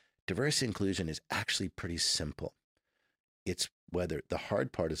 So diversity inclusion is actually pretty simple. It's whether the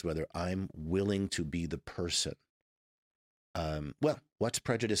hard part is whether I'm willing to be the person. Well, what's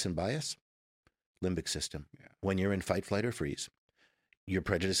prejudice and bias? Limbic system. Yeah. When you're in fight, flight, or freeze, your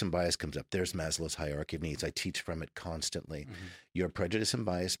prejudice and bias comes up. There's Maslow's hierarchy of needs. I teach from it constantly. Mm-hmm. Your prejudice and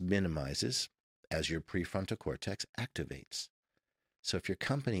bias minimizes as your prefrontal cortex activates. So if your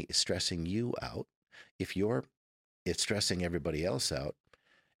company is stressing you out, if it's stressing everybody else out,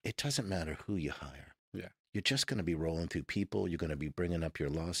 it doesn't matter who you hire. Yeah. You're just going to be rolling through people. You're going to be bringing up your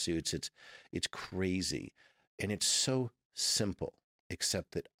lawsuits. It's crazy. And it's so simple,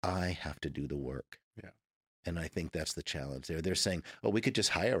 except that I have to do the work. Yeah. And I think that's the challenge there. They're saying, oh, we could just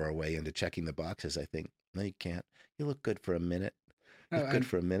hire our way into checking the boxes. I think, no, you can't. You look good for a minute.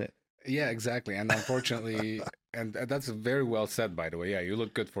 For a minute. Yeah, exactly. And unfortunately, and that's very well said, by the way. Yeah, you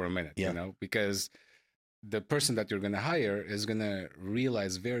look good for a minute, you know, because the person that you're going to hire is going to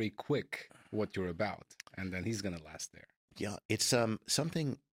realize very quick what you're about. And then he's going to last there. Yeah, it's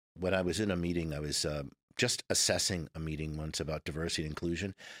something. When I was in a meeting, I was just assessing a meeting once about diversity and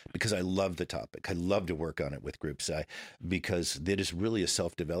inclusion because I love the topic. I love to work on it with groups because it is really a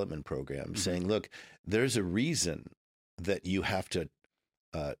self-development program saying, look, there's a reason that you have to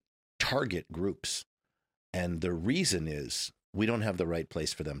target groups. And the reason is we don't have the right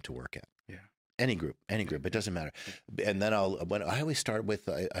place for them to work at. Yeah. Any group, it doesn't matter. And then I always start with,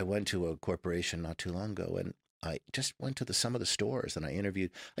 I went to a corporation not too long ago and I just went to some of the stores and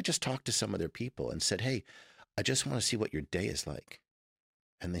I just talked to some of their people and said, hey, I just want to see what your day is like.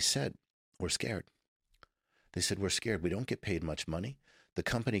 And they said, we're scared. They said, we're scared. We don't get paid much money. The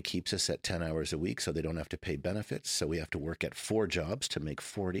company keeps us at 10 hours a week so they don't have to pay benefits. So we have to work at 4 jobs to make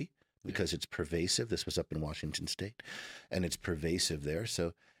 40 because it's pervasive. This was up in Washington State and it's pervasive there.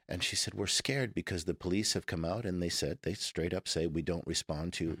 And she said, we're scared because the police have come out and they straight up say, we don't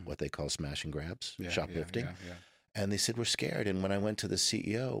respond to what they call smash and grabs, shoplifting. Yeah. And they said, we're scared. And when I went to the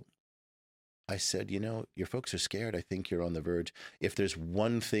CEO, I said, your folks are scared. I think you're on the verge. If there's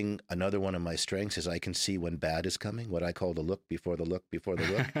one thing, another one of my strengths is I can see when bad is coming, what I call the look before the look before the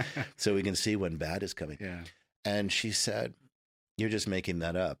look. So we can see when bad is coming. Yeah. And she said, you're just making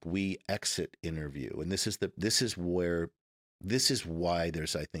that up. We exit interview. And this is why this is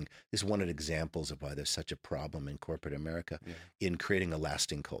one of the examples of why there's such a problem in corporate America in creating a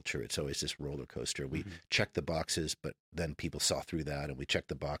lasting culture. It's always this roller coaster. We check the boxes, but then people saw through that, and we check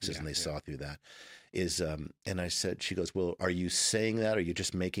the boxes and they saw through that. And I said, she goes, well, are you saying that? Or are you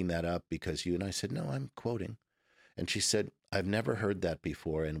just making that up because you? And I said, no, I'm quoting. And she said, I've never heard that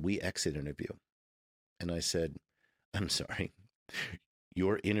before. And we exit interview. And I said, I'm sorry,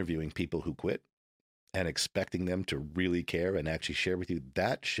 you're interviewing people who quit and expecting them to really care and actually share with you.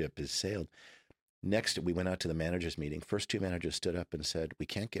 That ship has sailed. Next, we went out to the managers meeting. First 2 managers stood up and said, we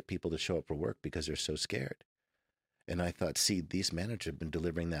can't get people to show up for work because they're so scared. And I thought, see, these managers have been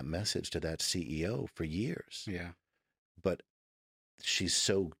delivering that message to that CEO for years. Yeah. But she's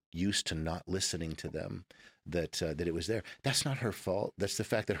so used to not listening to them that it was there. That's not her fault. That's the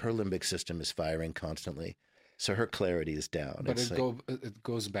fact that her limbic system is firing constantly. So her clarity is down. But it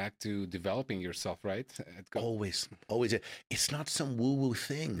goes back to developing yourself, right? Always. It's not some woo-woo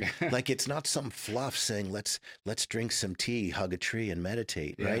thing. Like it's not some fluff saying, let's drink some tea, hug a tree, and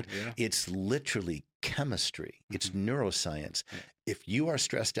meditate, right? Yeah. It's literally chemistry. It's neuroscience. If you are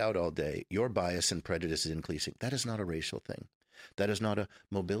stressed out all day, your bias and prejudice is increasing. That is not a racial thing. That is not a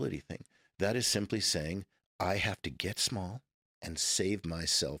mobility thing. That is simply saying, I have to get small and save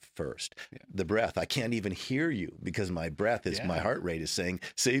myself first. Yeah. The breath, I can't even hear you because my breath is, my heart rate is saying,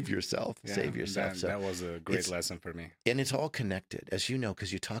 save yourself, save yourself. That was a great lesson for me. And it's all connected, as you know,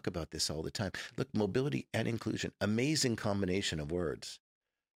 because you talk about this all the time. Look, mobility and inclusion, amazing combination of words.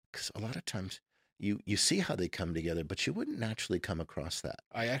 Because a lot of times you see how they come together, but you wouldn't naturally come across that.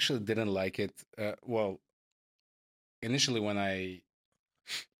 I actually didn't like it. Initially when I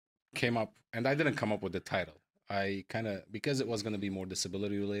came up, and I didn't come up with the title, I because it was going to be more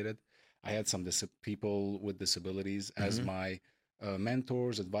disability related, I had some people with disabilities as my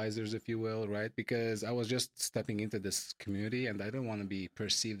mentors, advisors, if you will, right? Because I was just stepping into this community, and I don't want to be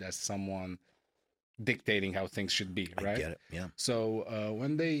perceived as someone dictating how things should be, right? I get it. Yeah. So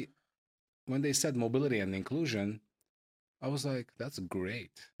when they said mobility and inclusion, I was like, that's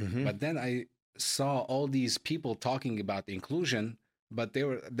great. Mhm. But then I saw all these people talking about inclusion, but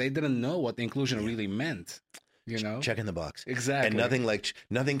they didn't know what inclusion really meant. You know, Checking the box. exactly. And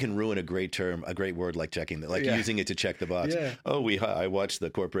nothing can ruin a great term, a great word like checking, like Yeah. using it to check the box. Yeah. Oh, I watched the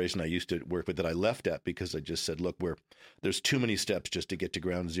corporation I used to work with that I left at because I just said, look, there's too many steps just to get to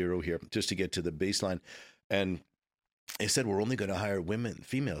ground zero here, just to get to the baseline. And they said, we're only going to hire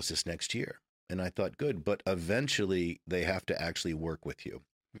females this next year. And I thought, good, but eventually they have to actually work with you.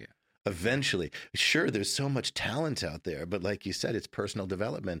 Yeah. Eventually. Sure, there's so much talent out there, but like you said, it's personal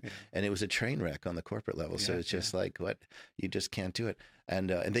development. Yeah. And it was a train wreck on the corporate level. So Yeah, it's just like, what? You just can't do it. And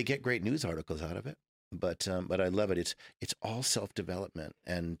they get great news articles out of it. But I love it. It's all self-development.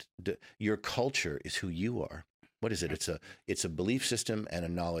 And your culture is who you are. What is it? It's a belief system and a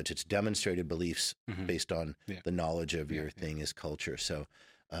knowledge. It's demonstrated beliefs Mhm. based on Yeah. the knowledge of your Yeah. thing is culture. So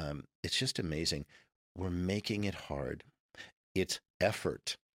it's just amazing. We're making it hard. It's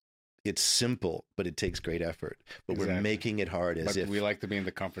effort. It's simple, but it takes great effort. But we're Exactly. making it hard as But if we like to be in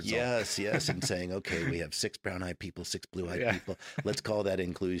the comfort zone. yes, and saying, okay, we have 6 brown-eyed people, 6 blue-eyed Yeah. people. Let's call that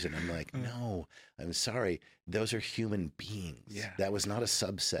inclusion. I'm like, no, I'm sorry. Those are human beings. Yeah. That was not a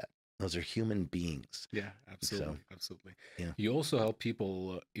subset. Those are human beings. Yeah, absolutely, absolutely. yeah. You also help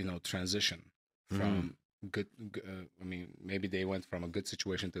people, transition from good. I mean, maybe they went from a good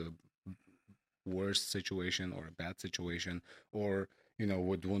situation to a worse situation or a bad situation, or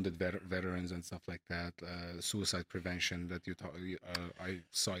with wounded veterans and stuff like that. Suicide prevention that I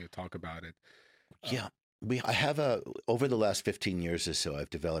saw you talk about it. Yeah. I have over the last 15 years or so,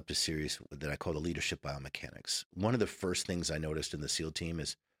 I've developed a series that I call the Leadership Biomechanics. One of the first things I noticed in the SEAL team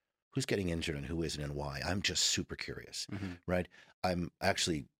is who's getting injured and who isn't and why. I'm just super curious, Mhm. right? I'm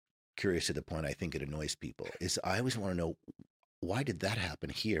actually curious to the point I think it annoys people is I always want to know, why did that happen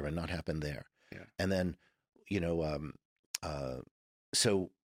here and not happen there? Yeah. And then,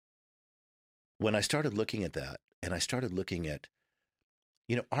 so when I started looking at that and I started looking at,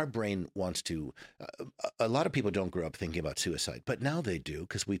 our brain wants to, a lot of people don't grow up thinking about suicide, but now they do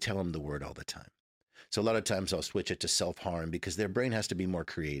because we tell them the word all the time. So a lot of times I'll switch it to self-harm because their brain has to be more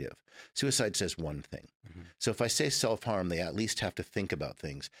creative. Suicide says one thing. Mhm. So if I say self-harm, they at least have to think about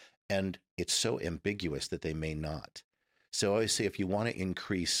things. And it's so ambiguous that they may not. So I always say, if you want to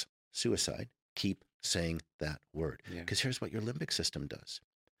increase suicide, keep saying that word. Yeah. Because here's what your limbic system does.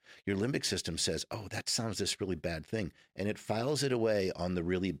 Your limbic system says, oh, that sounds this really bad thing. And it files it away on the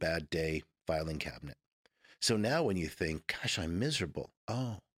really bad day filing cabinet. So now when you think, gosh, I'm miserable.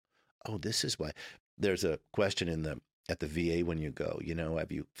 Oh, this is why. There's a question at the VA when you go,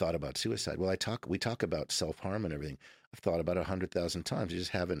 have you thought about suicide? Well, we talk about self-harm and everything. I've thought about it 100,000 times.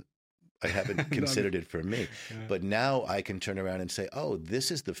 I haven't considered it for me. Yeah. But now I can turn around and say, oh,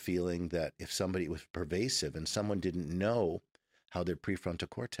 this is the feeling that if somebody was pervasive and someone didn't know how their prefrontal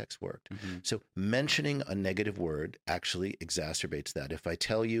cortex worked. Mhm. So mentioning a negative word actually exacerbates that. If I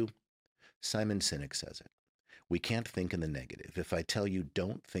tell you, Simon Sinek says it, we can't think in the negative. If I tell you,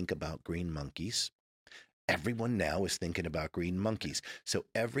 don't think about green monkeys, everyone now is thinking about green monkeys. So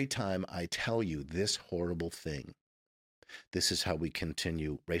every time I tell you this horrible thing, this is how we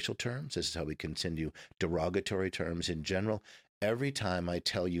continue racial terms. This is how we continue derogatory terms in general. Every time I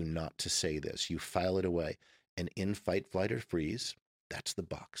tell you not to say this, you file it away. And in fight, flight, or freeze, that's the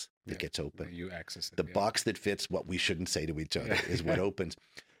box that gets open. You access it. The box that fits what we shouldn't say to each other is what opens.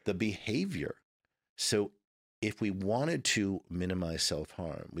 The behavior. So if we wanted to minimize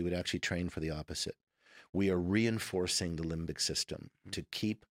self-harm, we would actually train for the opposite. We are reinforcing the limbic system to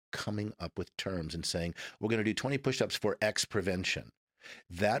keep coming up with terms and saying, we're going to do 20 push-ups for X prevention.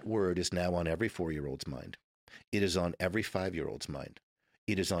 That word is now on every 4-year-old's mind. It is on every 5-year-old's mind.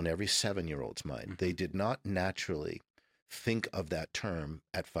 It is on every 7-year-old's mind. Mm-hmm. They did not naturally think of that term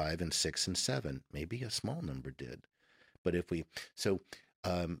at 5 and 6 and 7. Maybe a small number did. But so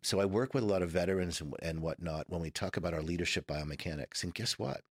I work with a lot of veterans and whatnot when we talk about our leadership biomechanics. And guess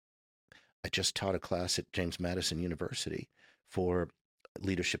what? I just taught a class at James Madison University for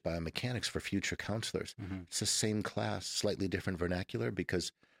leadership biomechanics for future counselors. Mhm. It's the same class, slightly different vernacular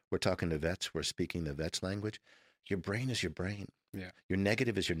because we're talking to vets. We're speaking the vets language. Your brain is your brain. Yeah. Your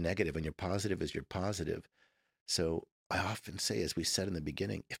negative is your negative and your positive is your positive. So I often say, as we said in the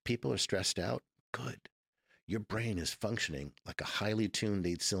beginning, if people are stressed out, good. Your brain is functioning like a highly tuned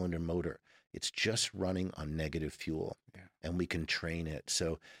 8-cylinder motor. It's just running on negative fuel, and we can train it.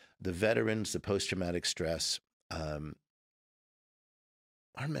 So the veterans, the post-traumatic stress,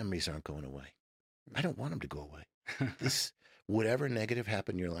 our memories aren't going away. I don't want them to go away. This, whatever negative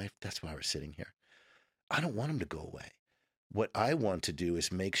happened in your life, that's why we're sitting here. I don't want them to go away. What I want to do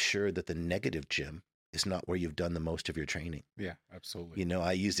is make sure that the negative gym is not where you've done the most of your training. Yeah, absolutely. You know,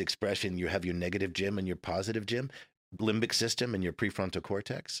 I use the expression, you have your negative gym and your positive gym, limbic system and your prefrontal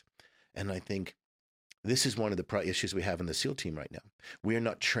cortex. And I think this is one of the issues we have in the SEAL team right now. We are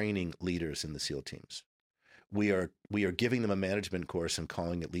not training leaders in the SEAL teams. We are giving them a management course and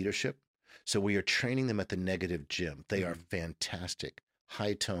calling it leadership. So we are training them at the negative gym. They are fantastic,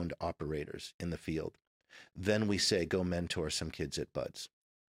 high-toned operators in the field. Then we say, go mentor some kids at Buds.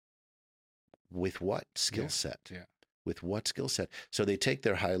 With what skill set? Yeah. With what skill set? So they take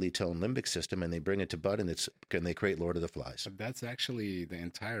their highly toned limbic system and they bring it to Bud, and they create Lord of the Flies. But that's actually the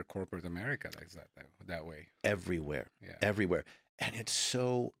entire corporate America like that way. Everywhere. Yeah. Everywhere. And it's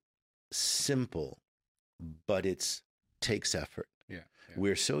so simple, but it takes effort. Yeah.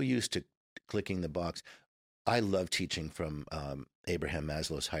 We're so used to clicking the box. I love teaching from Abraham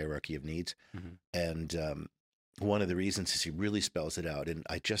Maslow's hierarchy of needs. And one of the reasons is he really spells it out. And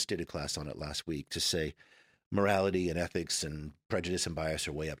I just did a class on it last week to say morality and ethics and prejudice and bias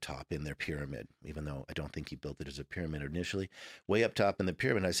are way up top in their pyramid, even though I don't think he built it as a pyramid initially. Way up top in the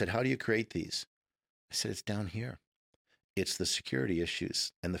pyramid. I said, how do you create these? I said, it's down here. It's the security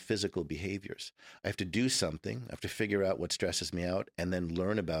issues and the physical behaviors. I have to do something. I have to figure out what stresses me out and then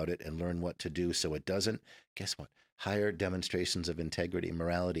learn about it and learn what to do so it doesn't. Guess what? Higher demonstrations of integrity,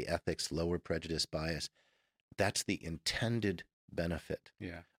 morality, ethics, lower prejudice, bias. That's the intended benefit.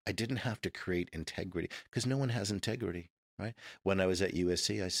 Yeah. I didn't have to create integrity because no one has integrity, right? When I was at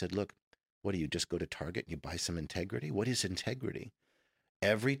USC, I said, look, what do you just go to Target and you buy some integrity? What is integrity?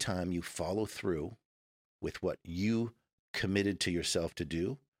 Every time you follow through with what you committed to yourself to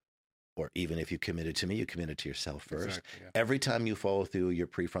do, or even if you committed to me, you committed to yourself first. Exactly, yeah. Every time you follow through, your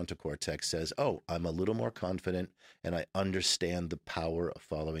prefrontal cortex says, oh, I'm a little more confident and I understand the power of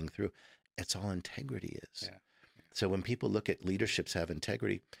following through. It's all integrity is. Yeah. So when people look at leaderships have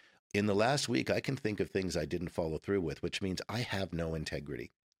integrity, in the last week, I can think of things I didn't follow through with, which means I have no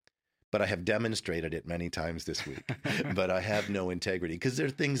integrity. But I have demonstrated it many times this week. But I have no integrity because there are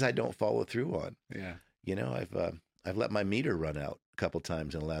things I don't follow through on. Yeah. You know, I've let my meter run out a couple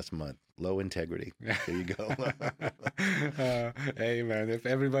times in the last month. Low integrity. There you go. Hey, man, if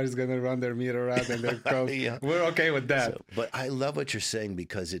everybody's going to run their meter out and their coach, Yeah. we're okay with that. But I love what you're saying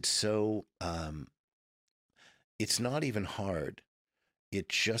because it's so, it's not even hard. It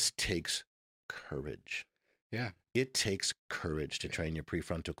just takes courage. Yeah. It takes courage to train your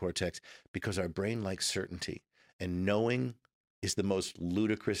prefrontal cortex because our brain likes certainty. And knowing is the most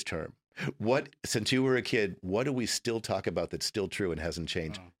ludicrous term. What, since you were a kid, what do we still talk about that's still true and hasn't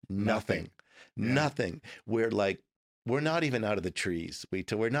changed? Nothing. Yeah. Nothing. We're not even out of the trees.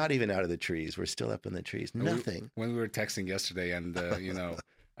 We're not even out of the trees. We're still up in the trees. Nothing. When we were texting yesterday and,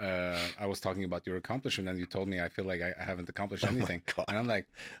 I was talking about your accomplishment and you told me I feel like I haven't accomplished anything. And I'm like,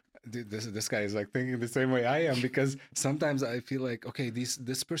 dude, this guy is like thinking the same way I am, because sometimes I feel like, okay,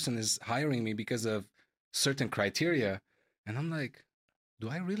 this person is hiring me because of certain criteria. And I'm like, do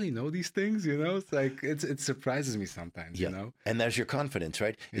I really know these things? You know, it's like, it surprises me sometimes, you know? And there's your confidence,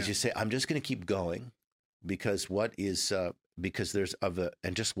 right? Is you say, I'm just going to keep going because because there's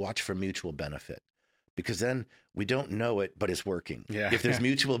and just watch for mutual benefit. Because then we don't know it, but it's working. Yeah. If there's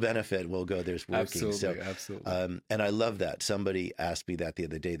mutual benefit, we'll go, there's working. Absolutely. And I love that. Somebody asked me that the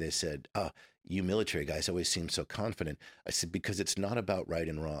other day. They said, oh, you military guys always seem so confident. I said, because it's not about right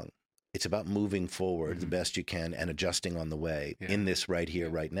and wrong. It's about moving forward the best you can and adjusting on the way in this right here,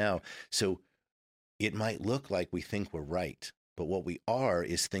 right now. So it might look like we think we're right, but what we are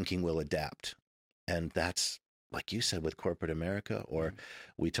is thinking we'll adapt. And that's, like you said, with corporate America, or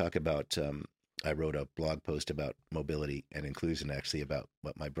we talk about, I wrote a blog post about mobility and inclusion, actually, about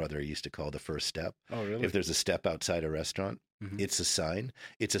what my brother used to call the first step. Oh, really? If there's a step outside a restaurant, it's a sign.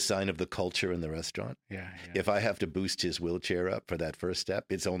 It's a sign of the culture in the restaurant. Yeah. If I have to boost his wheelchair up for that first step,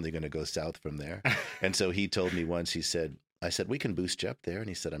 it's only going to go south from there. And so he told me once, I said, we can boost you up there. And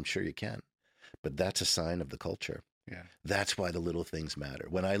he said, I'm sure you can. But that's a sign of the culture. Yeah. That's why the little things matter.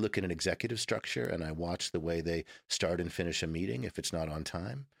 When I look at an executive structure and I watch the way they start and finish a meeting, if it's not on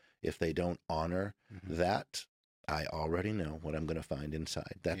time, if they don't honor that, I already know what I'm going to find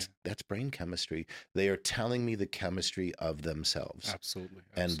inside. That's brain chemistry. They are telling me the chemistry of themselves. Absolutely.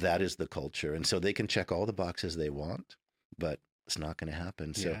 And that is the culture. And so they can check all the boxes they want, but it's not going to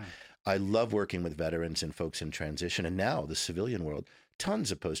happen. So I love working with veterans and folks in transition. And now the civilian world,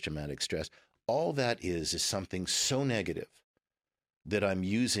 tons of post-traumatic stress. All that is something so negative that I'm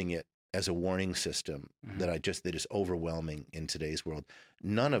using it as a warning system that is overwhelming in today's world.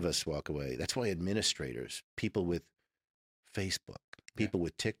 None of us walk away. That's why administrators, people with Facebook, people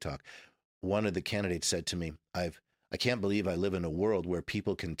with TikTok, one of the candidates said to me, I can't believe I live in a world where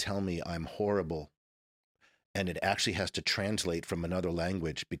people can tell me I'm horrible and it actually has to translate from another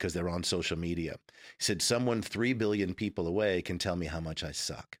language because they're on social media. He said, someone 3 billion people away can tell me how much I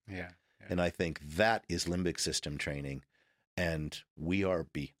suck. Yeah. And I think that is limbic system training. And we are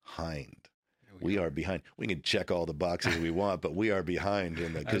behind. We are behind. We can check all the boxes we want, but we are behind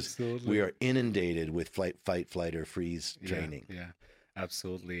because we are inundated with fight, flight, or freeze training. Yeah,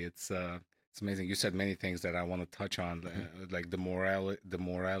 absolutely. It's amazing. You said many things that I want to touch on, like the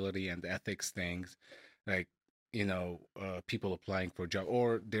morality and ethics things, like people applying for a job,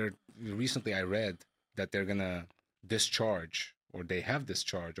 or recently I read that they're gonna discharge, or they have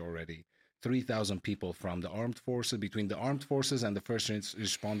discharged already 3,000 people from the armed forces, between the armed forces and the first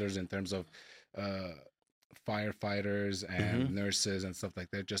responders, in terms of firefighters and nurses and stuff like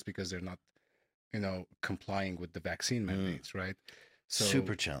that, just because they're not, complying with the vaccine mandates, right? So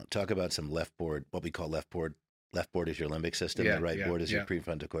super challenge. Talk about some left board, what we call left board. Left board is your limbic system. The right board is your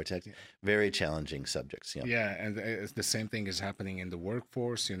prefrontal cortex. Yeah. Very challenging subjects. Yeah, and it's the same thing is happening in the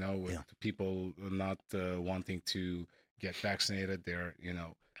workforce. With people not wanting to get vaccinated,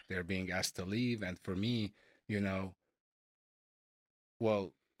 they're being asked to leave. And for me,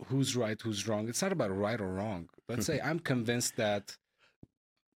 well, who's right, who's wrong? It's not about right or wrong. Let's say I'm convinced that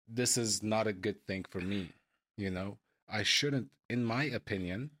this is not a good thing for me. I shouldn't, in my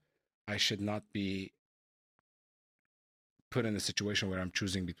opinion, I should not be put in a situation where I'm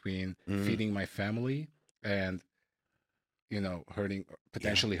choosing between feeding my family and,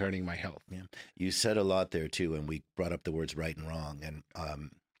 potentially hurting my health. Yeah. You said a lot there too, and we brought up the words right and wrong. And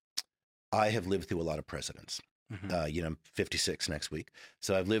I have lived through a lot of presidents. I'm 56 next week.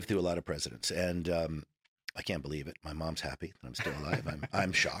 So I've lived through a lot of presidents, and I can't believe it. My mom's happy that I'm still alive.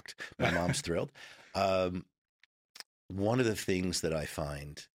 I'm shocked. My mom's thrilled. One of the things that I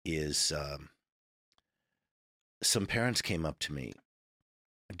find is some parents came up to me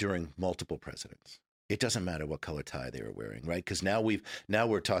during multiple presidents. It doesn't matter what color tie they were wearing, right? Because now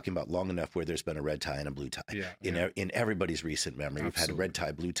we're talking about long enough where there's been a red tie and a blue tie. In everybody's recent memory, we've had a red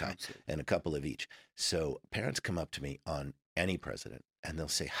tie, blue tie, and a couple of each. So parents come up to me on any president, and they'll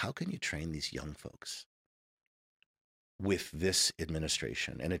say, "How can you train these young folks with this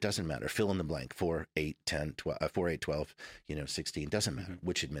administration?" And it doesn't matter. Fill in the blank. 4, 8, 10, 12, 4, 8, 12, 16. Doesn't matter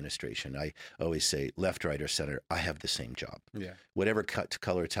which administration. I always say left, right, or center. I have the same job. Yeah. Whatever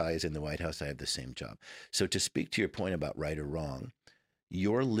color tie is in the White House, I have the same job. So to speak to your point about right or wrong,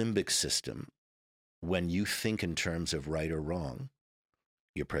 your limbic system, when you think in terms of right or wrong,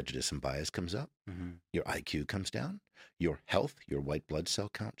 your prejudice and bias comes up. Your IQ comes down. Your health, your white blood cell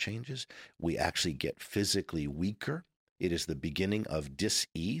count changes. We actually get physically weaker. It is the beginning of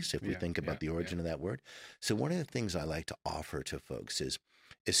dis-ease, if we think about the origin of that word. So one of the things I like to offer to folks is,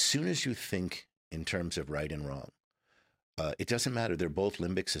 as soon as you think in terms of right and wrong, it doesn't matter. They're both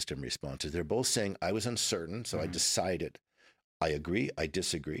limbic system responses. They're both saying, I was uncertain, so I decided. I agree, I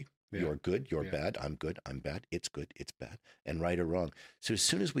disagree. You're good, you're bad. I'm good, I'm bad. It's good, it's bad. And right or wrong. So as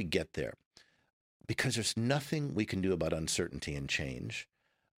soon as we get there, because there's nothing we can do about uncertainty and change,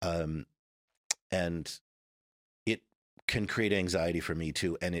 and it can create anxiety for me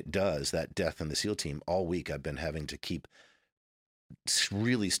too, and it does. That death in the SEAL team, all week I've been having to keep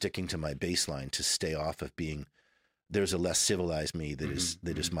really sticking to my baseline to stay off of being, there's a less civilized me that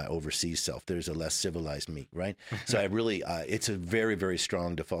is my overseas self. There's a less civilized me, right? So I really, it's a very, very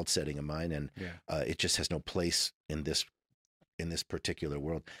strong default setting of mine, and it just has no place in this particular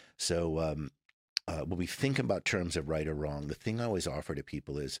world. So when we think about terms of right or wrong, the thing I always offer to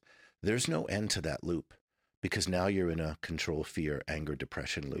people is there's no end to that loop, because now you're in a control, fear, anger,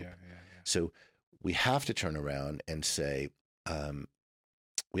 depression loop. So we have to turn around and say,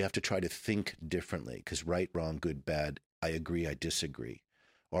 we have to try to think differently, because right, wrong, good, bad, I agree, I disagree,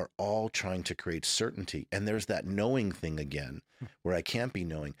 are all trying to create certainty. And there's that knowing thing again, where I can't be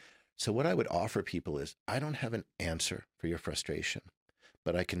knowing. So what I would offer people is, I don't have an answer for your frustration,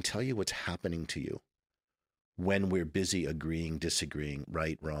 but I can tell you what's happening to you when we're busy agreeing, disagreeing,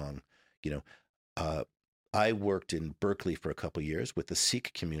 right, wrong. I worked in Berkeley for a couple of years with the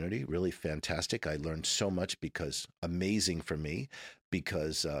Sikh community, really fantastic. I learned so much, because amazing for me,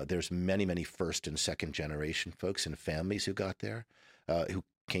 because there's many, many first and second generation folks and families who got there, who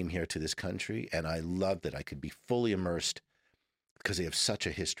came here to this country. And I loved that I could be fully immersed, because they have such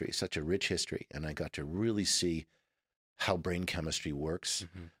a history, such a rich history. And I got to really see how brain chemistry works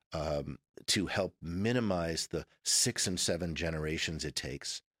to help minimize the 6 and 7 generations it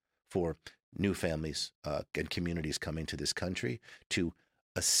takes for new families and communities coming to this country to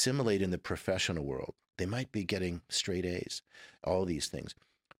assimilate in the professional world. They might be getting straight A's, all these things.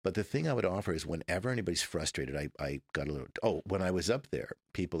 But the thing I would offer is whenever anybody's frustrated, I got a little, when I was up there,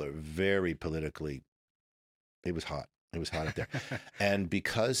 people are very politically, it was hot. It was hot up there. And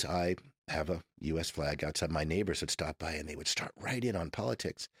because I have a U.S. flag outside, my neighbors would stop by and they would start right in on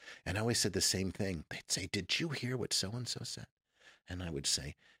politics. And I always said the same thing. They'd say, did you hear what so-and-so said? And I would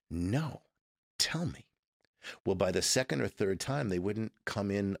say, no, tell me. Well, by the second or third time, they wouldn't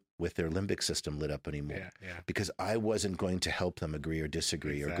come in with their limbic system lit up anymore because I wasn't going to help them agree or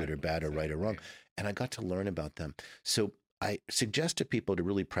disagree or good or bad or right or wrong. And I got to learn about them. So I suggest to people to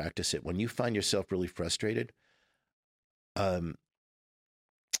really practice it. When you find yourself really frustrated,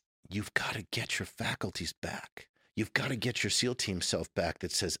 you've got to get your faculties back. You've got to get your SEAL team self back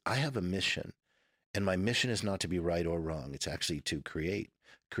that says, I have a mission, and my mission is not to be right or wrong. It's actually to create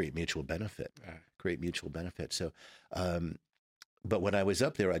mutual benefit, So, but when I was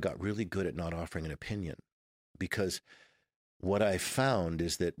up there, I got really good at not offering an opinion, because what I found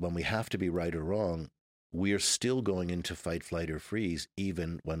is that when we have to be right or wrong, we are still going into fight, flight, or freeze,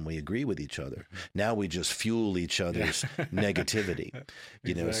 even when we agree with each other. Now we just fuel each other's negativity,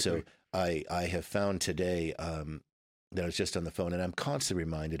 you know. So I have found today that I was just on the phone, and I'm constantly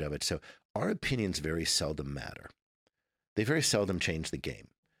reminded of it. So our opinions very seldom matter. They very seldom change the game,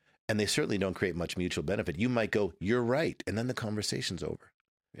 and they certainly don't create much mutual benefit. You might go, "You're right," and then the conversation's over.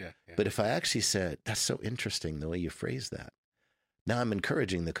 But if I actually said, "That's so interesting the way you phrase that," now I'm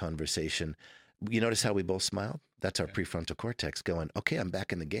encouraging the conversation. You notice how we both smiled? That's our prefrontal cortex going, okay, I'm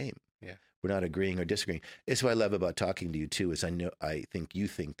back in the game. We're not agreeing or disagreeing. It's what I love about talking to you too, is I think you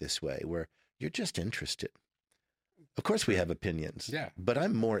think this way, where you're just interested. Of course we have opinions, but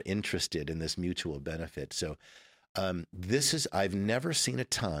I'm more interested in this mutual benefit. So I've never seen a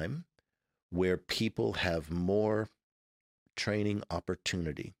time where people have more training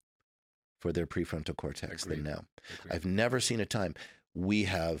opportunity for their prefrontal cortex than now. I've never seen a time.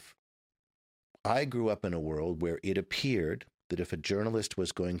 I grew up in a world where it appeared that if a journalist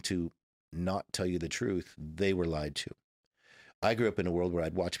was going to not tell you the truth, they were lied to. I grew up in a world where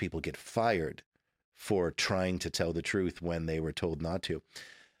I'd watch people get fired for trying to tell the truth when they were told not to.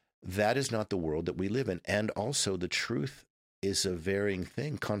 That is not the world that we live in. And also the truth is a varying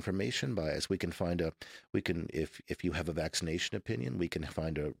thing. Confirmation bias. If you have a vaccination opinion, we can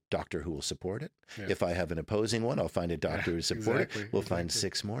find a doctor who will support it. If I have an opposing one, I'll find a doctor who support it. We'll find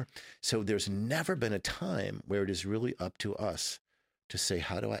 6 more. So there's never been a time where it is really up to us to say,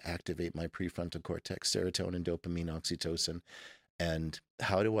 how do I activate my prefrontal cortex, serotonin, dopamine, oxytocin, and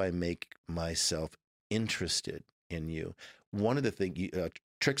how do I make myself interested in you? One of the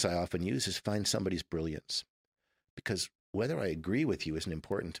tricks I often use is find somebody's brilliance, because whether I agree with you isn't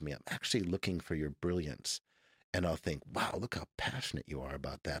important to me. I'm actually looking for your brilliance. And I'll think, wow, look how passionate you are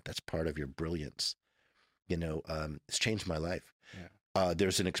about that. That's part of your brilliance. It's changed my life.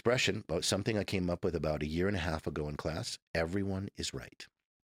 There's an expression about something I came up with about 1.5 years ago in class. Everyone is right.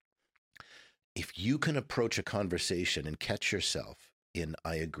 If you can approach a conversation and catch yourself in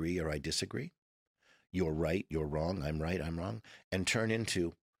I agree or I disagree, you're right, you're wrong, I'm right, I'm wrong, and turn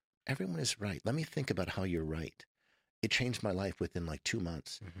into everyone is right. Let me think about how you're right. It changed my life within like 2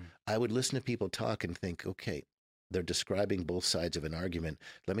 months. I would listen to people talk and think, okay, they're describing both sides of an argument.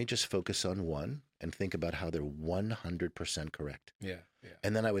 Let me just focus on one and think about how they're 100% correct.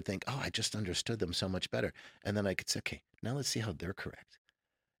 And then I would think, I just understood them so much better. And then I could say, okay, now let's see how they're correct.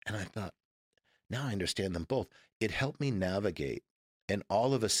 And I thought, now I understand them both. It helped me navigate. And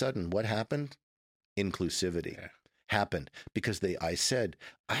all of a sudden, what happened? Inclusivity happened, because I said,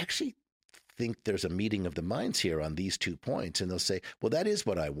 I actually think there's a meeting of the minds here on these 2 points. And they'll say, well, that is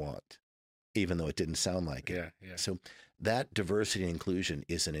what I want, even though it didn't sound like it. So that diversity and inclusion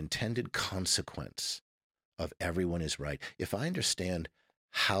is an intended consequence of everyone is right. If I understand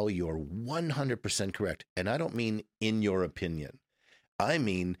how you're 100% correct, and I don't mean in your opinion, I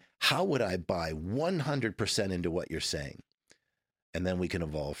mean, how would I buy 100% into what you're saying? And then we can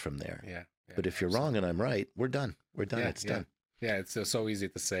evolve from there. But if you're wrong and I'm right, we're done. We're done. It's done. It's so easy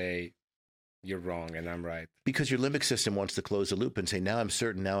to say you're wrong and I'm right. Because your limbic system wants to close the loop and say, now I'm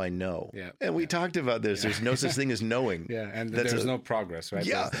certain, now I know. And we talked about this. There's no such thing as knowing. And there's no progress, right?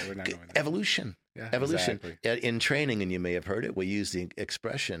 We're not knowing that. Evolution. Evolution. Exactly. In training, and you may have heard it, we use the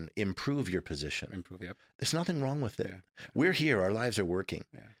expression, improve your position. There's nothing wrong with it. We're here. Our lives are working.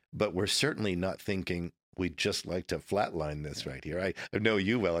 But we're certainly not thinking, we'd just like to flatline this right here. I know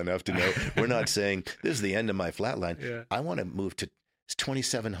you well enough to know we're not saying this is the end of my flatline. I want to move to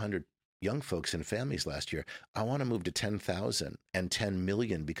 2,700 young folks and families last year. I want to move to 10,000 and 10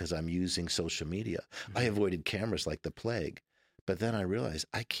 million because I'm using social media. I avoided cameras like the plague. But then I realized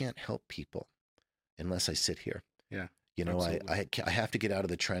I can't help people unless I sit here. Yeah. You know, I have to get out of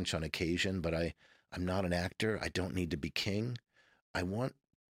the trench on occasion, but I'm not an actor. I don't need to be king. I want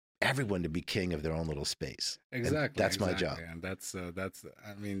everyone to be king of their own little space. Exactly. And that's my job. And that's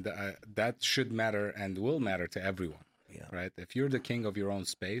I mean, that should matter and will matter to everyone. Yeah. Right. If you're the king of your own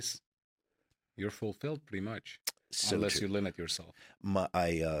space, you're fulfilled pretty much, So unless true. you limit yourself.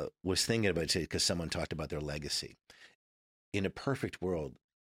 I was thinking about it because someone talked about their legacy. In a perfect world,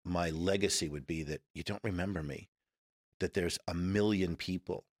 my legacy would be that you don't remember me, that there's a million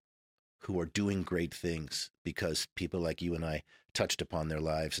people who are doing great things because people like you and I touched upon their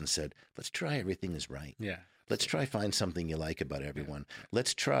lives and said, let's try everything is right. Yeah. Let's try find something you like about everyone. Yeah.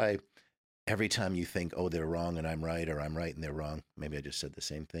 Let's try every time you think, oh, they're wrong and I'm right, or I'm right and they're wrong. Maybe I just said the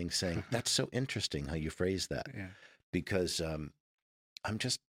same thing, saying, that's so interesting how you phrase that. Yeah. Because I'm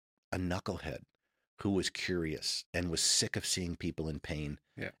just a knucklehead who was curious and was sick of seeing people in pain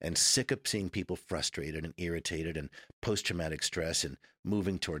and sick of seeing people frustrated and irritated and post-traumatic stress and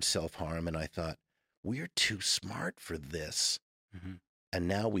moving towards self-harm. And I thought, we're too smart for this. Mm-hmm. And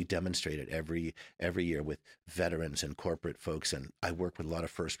now we demonstrate it every year with veterans and corporate folks. And I work with a lot of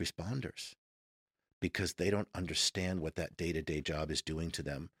first responders because they don't understand what that day-to-day job is doing to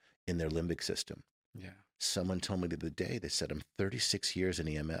them in their limbic system. Yeah. Someone told me the other day, they said, I'm 36 years in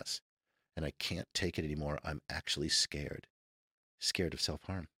EMS and I can't take it anymore. I'm actually scared of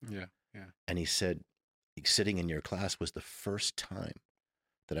self-harm. Yeah. Yeah. And he said, sitting in your class was the first time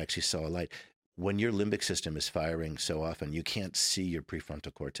that I actually saw a light. When your limbic system is firing so often, you can't see your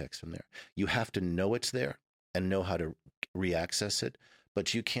prefrontal cortex from there. You have to know it's there and know how to re-access it,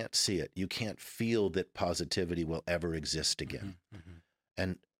 but you can't see it. You can't feel that positivity will ever exist again. Mm-hmm.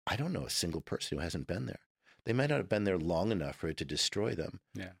 And I don't know a single person who hasn't been there. They might not have been there long enough for it to destroy them.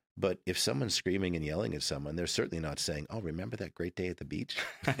 Yeah. But if someone's screaming and yelling at someone, they're certainly not saying, oh, remember that great day at the beach?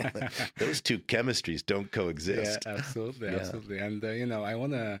 Those two chemistries don't coexist. Yeah, absolutely. Yeah. Absolutely. And, I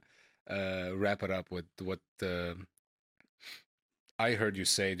want to wrap it up with what I heard you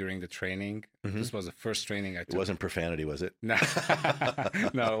say during the training. Mm-hmm. This was the first training I took. It wasn't profanity, was it? No,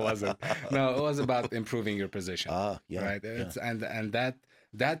 no, it wasn't. No, it was about improving your position. Yeah. Right. Yeah. And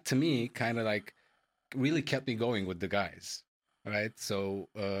that to me kind of like really kept me going with the guys. Right. So,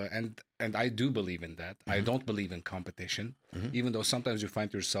 and I do believe in that. Mm-hmm. I don't believe in competition, even though sometimes you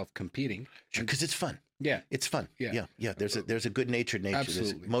find yourself competing. Sure, because it's fun. Yeah. It's fun. Yeah. Yeah. There's a good-natured nature.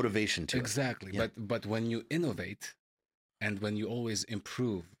 Absolutely. There's motivation to exactly. it. Yeah. But when you innovate and when you always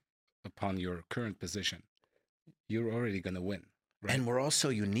improve upon your current position, you're already going to win. Right? And we're all so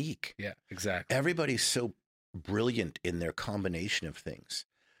unique. Yeah, exactly. Everybody's so brilliant in their combination of things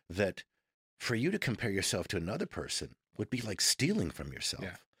that for you to compare yourself to another person would be like stealing from yourself.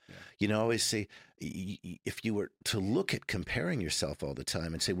 Yeah. Yeah. You know, I always say, if you were to look at comparing yourself all the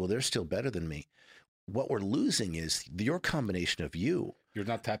time and say, well, they're still better than me, what we're losing is your combination of you. You're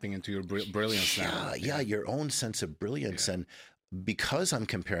not tapping into your brilliance now. Yeah, your own sense of brilliance. Yeah. And because I'm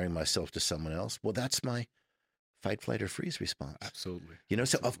comparing myself to someone else, well, that's my fight, flight, or freeze response. Absolutely. You know,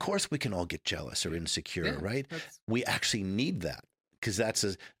 so of course we can all get jealous or insecure, right? We actually need that because that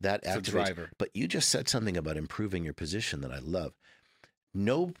activates. A driver. But you just said something about improving your position that I love.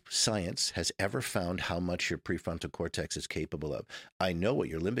 No science has ever found how much your prefrontal cortex is capable of. I know what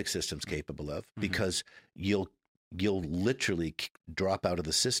your limbic system's capable of because you'll literally drop out of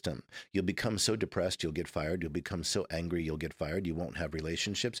the system. You'll become so depressed, you'll get fired. You'll become so angry, you'll get fired. You won't have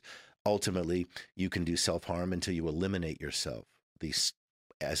relationships. Ultimately, you can do self-harm until you eliminate yourself.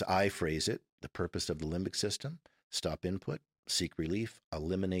 As I phrase it, the purpose of the limbic system, stop input, seek relief,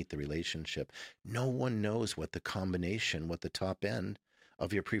 eliminate the relationship. No one knows what the combination, what the top end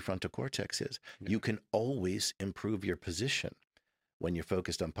of your prefrontal cortex is. Yeah. You can always improve your position when you're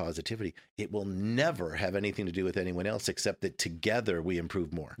focused on positivity. It will never have anything to do with anyone else except that together we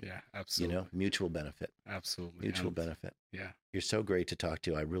improve more. Yeah, absolutely. You know, mutual benefit. Absolutely. Mutual benefit. Yeah. You're so great to talk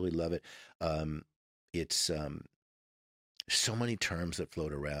to. I really love it. It's so many terms that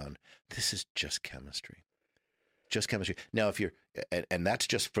float around. This is just chemistry. Just chemistry. Now, if you're, and that's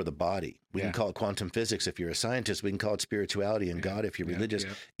just for the body. We can call it quantum physics. If you're a scientist, we can call it spirituality and God. If you're religious,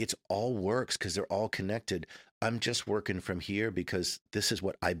 it's all works because they're all connected. I'm just working from here because this is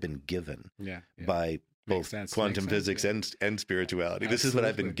what I've been given by both quantum physics and spirituality. This is what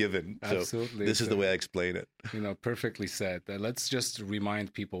I've been given. So this is the way I explain it. You know, perfectly said. Let's just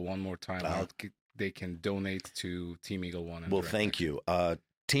remind people one more time how they can donate to Team Eagle One. Well, thank you.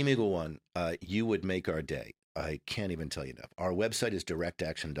 Team Eagle One, you would make our day. I can't even tell you enough. Our website is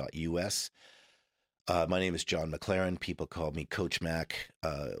directaction.us. My name is John McLaren. People call me Coach Mac.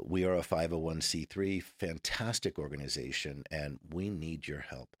 We are a 501c3, fantastic organization, and we need your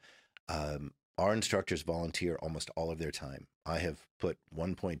help. Our instructors volunteer almost all of their time. I have put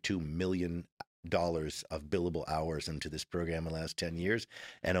 $1.2 million of billable hours into this program in the last 10 years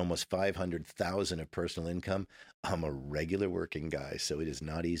and almost 500,000 of personal income. I'm a regular working guy, so it is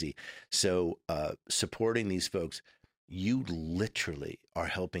not easy. So supporting these folks, you literally are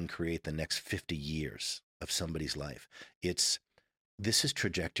helping create the next 50 years of somebody's life. This is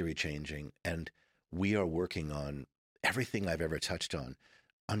trajectory changing, and we are working on everything I've ever touched on: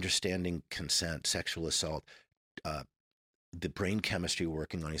 understanding consent, sexual assault, the brain chemistry we're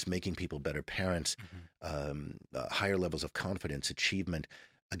working on is making people better parents, higher levels of confidence, achievement.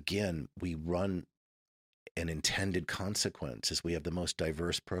 Again, we run an intended consequence as we have the most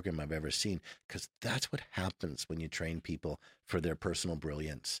diverse program I've ever seen, because that's what happens when you train people for their personal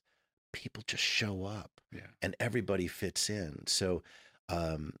brilliance. People just show up, and everybody fits in. So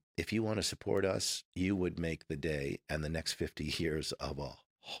if you want to support us, you would make the day and the next 50 years of a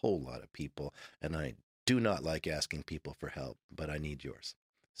whole lot of people. And I do not like asking people for help, but I need yours.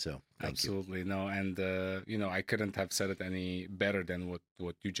 So thank you. Absolutely. No. And, I couldn't have said it any better than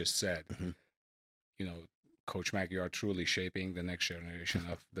what you just said. Coach Mac, you are truly shaping the next generation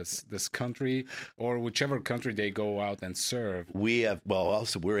of this country, or whichever country they go out and serve. We're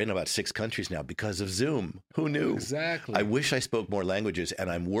in about 6 countries now because of Zoom. Who knew? Exactly. I wish I spoke more languages,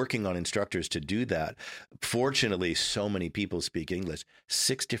 and I'm working on instructors to do that. Fortunately, so many people speak English.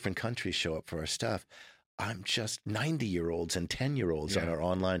 6 different countries show up for our stuff. I'm just 90-year-olds and 10-year-olds on our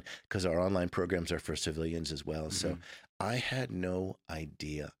online, because our online programs are for civilians as well. So I had no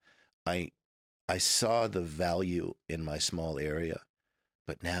idea. I saw the value in my small area,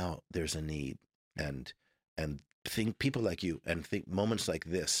 but now there's a need, and think people like you and think moments like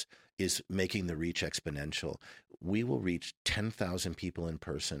this is making the reach exponential. We will reach 10,000 people in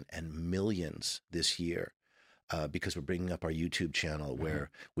person and millions this year because we're bringing up our YouTube channel where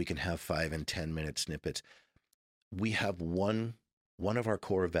we can have 5 and 10 minute snippets. We have one of our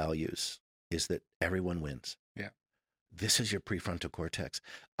core values is that everyone wins. Yeah. This is your prefrontal cortex.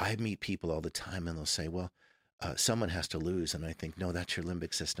 I meet people all the time and they'll say, well, someone has to lose. And I think, no, that's your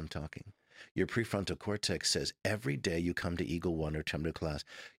limbic system talking. Your prefrontal cortex says every day you come to Eagle One or come to class,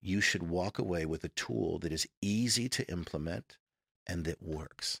 you should walk away with a tool that is easy to implement and that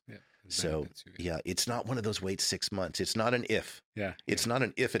works. Yeah. So, it's not one of those wait 6 months. It's not an if. It's not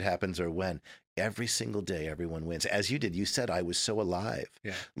an if it happens or when. Every single day, everyone wins. As you did, you said, I was so alive.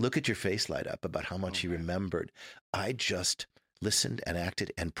 Yeah. Look at your face light up about how much you remembered. I just listened and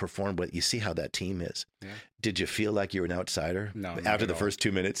acted and performed. What you see how that team is. Yeah. Did you feel like you were an outsider? No. After the first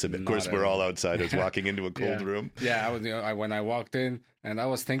 2 minutes, of course, we're all outsiders walking into a cold room. Yeah, I was. When I walked in, and I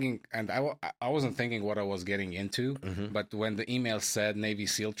was thinking, and I wasn't thinking what I was getting into, but when the email said Navy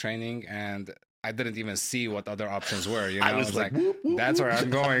SEAL training, and I didn't even see what other options were. I was like, whoop, whoop, that's where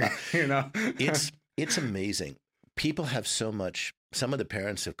I'm going. It's amazing. People have so much. Some of the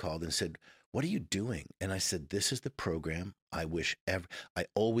parents have called and said, what are you doing? And I said, this is the program I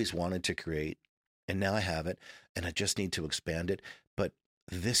always wanted to create, and now I have it, and I just need to expand it. But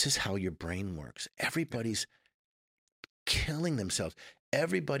this is how your brain works. Everybody's killing themselves.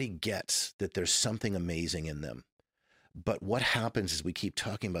 Everybody gets that there's something amazing in them. But what happens is we keep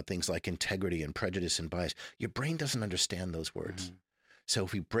talking about things like integrity and prejudice and bias. Your brain doesn't understand those words. So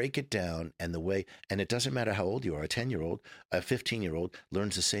if we break it down and it doesn't matter how old you are, a 10-year-old, a 15-year-old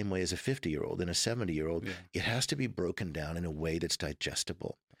learns the same way as a 50-year-old and a 70-year-old. Yeah. It has to be broken down in a way that's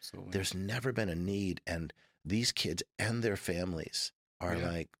digestible. Absolutely. There's never been a need. And these kids and their families are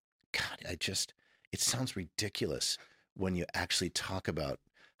like, God, it sounds ridiculous when you actually talk about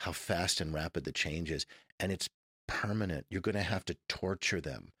how fast and rapid the change is. And it's permanent. You're going to have to torture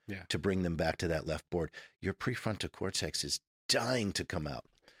them to bring them back to that left board. Your prefrontal cortex is dying to come out.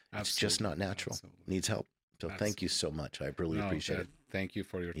 It's just not natural. Needs help. So thank you so much. I really appreciate it. Thank you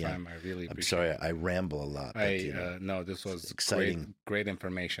for your time. I really appreciate it. I'm sorry, I ramble a lot. But, no, this was exciting. Great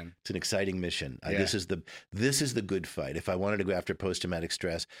information. It's an exciting mission. This is the good fight. If I wanted to go after post-traumatic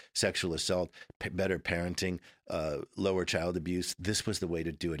stress, sexual assault, better parenting, lower child abuse, this was the way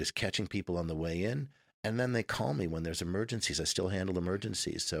to do it, is catching people on the way in. And then they call me when there's emergencies. I still handle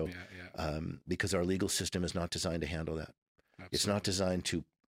emergencies. So because our legal system is not designed to handle that. Absolutely. It's not designed to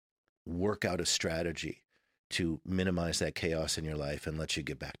work out a strategy to minimize that chaos in your life and let you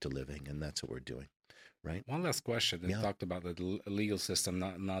get back to living. And that's what we're doing, right? One last question. You talked about the legal system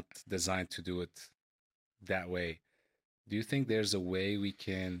not designed to do it that way. Do you think there's a way we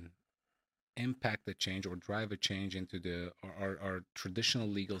can impact a change or drive a change into our traditional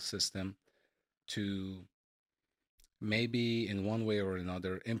legal system to maybe in one way or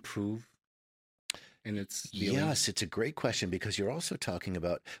another improve in its dealings? Yes, it's a great question, because you're also talking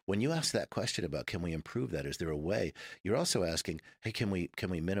about, when you ask that question about can we improve that, is there a way? You're also asking, hey, can we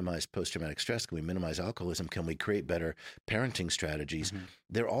minimize post-traumatic stress? Can we minimize alcoholism? Can we create better parenting strategies? Mm-hmm.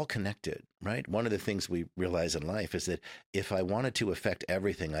 They're all connected, right? One of the things we realize in life is that if I wanted to affect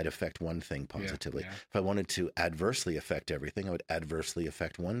everything, I'd affect one thing positively. Yeah. If I wanted to adversely affect everything, I would adversely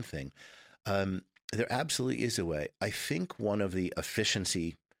affect one thing. There absolutely is a way. I think one of the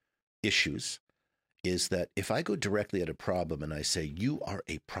efficiency issues is that if I go directly at a problem and I say, you are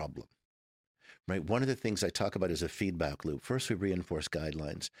a problem, right? One of the things I talk about is a feedback loop. First, we reinforce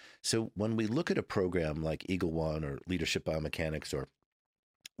guidelines. So when we look at a program like Eagle One or Leadership Biomechanics or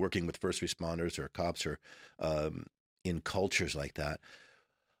working with first responders or cops or in cultures like that,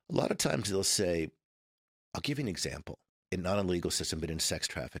 a lot of times they'll say, I'll give you an example. Not in the legal system, but in sex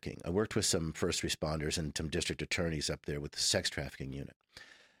trafficking. I worked with some first responders and some district attorneys up there with the sex trafficking unit.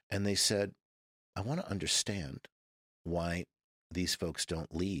 And they said, I want to understand why these folks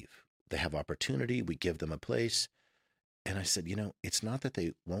don't leave. They have opportunity. We give them a place. And I said, it's not that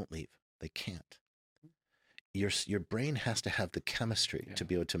they won't leave. They can't. Your brain has to have the chemistry to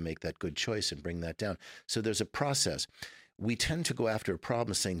be able to make that good choice and bring that down. So there's a process. We tend to go after a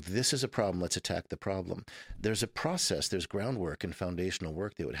problem saying, this is a problem, let's attack the problem. There's a process, there's groundwork and foundational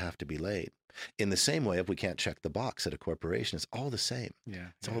work that would have to be laid. In the same way, if we can't check the box at a corporation, it's all the same.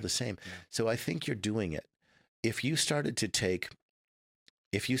 It's all the same. Yeah. So I think you're doing it. If you started to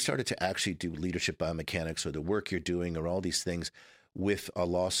actually do leadership biomechanics or the work you're doing or all these things with a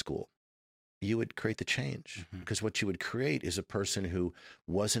law school, you would create the change. Because what you would create is a person who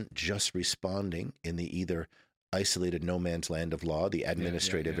wasn't just responding in the either isolated no man's land of law, the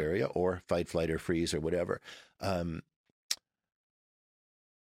administrative area, or fight, flight, or freeze, or whatever.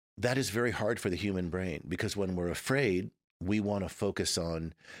 That is very hard for the human brain, because when we're afraid, we want to focus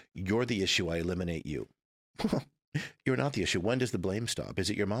on, you're the issue, I eliminate you. You're not the issue. When does the blame stop? Is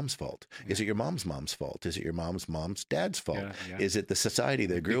it your mom's fault? Is it your mom's fault? Is it your mom's dad's fault? Is it the society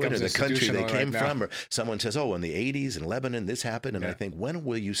they grew in or the country they came from? Or someone says, oh, in the 80s in Lebanon, this happened. And I think, when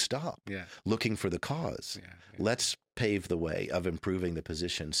will you stop looking for the cause? Let's pave the way of improving the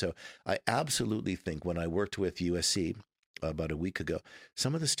position. So I absolutely think, when I worked with USC about a week ago,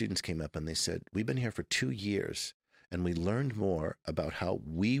 some of the students came up and they said, we've been here for 2 years and we learned more about how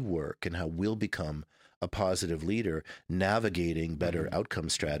we work and how we'll become a positive leader, navigating better outcome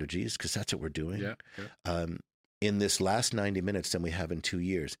strategies, because that's what we're doing in this last 90 minutes than we have in 2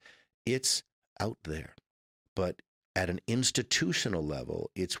 years. It's out there, but at an institutional level,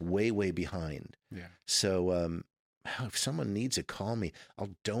 it's way, way behind. So if someone needs it, call me.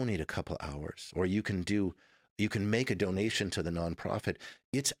 I'll donate a couple hours, or you can make a donation to the nonprofit.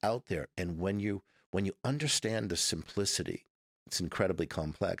 It's out there. And when you understand the simplicity, it's incredibly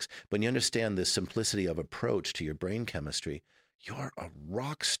complex. When you understand the simplicity of approach to your brain chemistry, you're a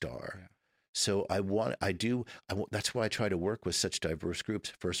rock star. So that's why I try to work with such diverse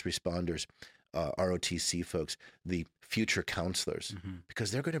groups, first responders, ROTC folks, the future counselors,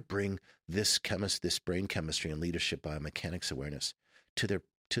 because they're going to bring this brain chemistry and leadership biomechanics awareness to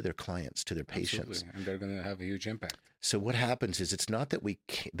their clients, to their patients. Absolutely. And they're going to have a huge impact. So what happens is, it's not that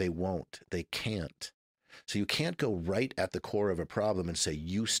they can't. So you can't go right at the core of a problem and say,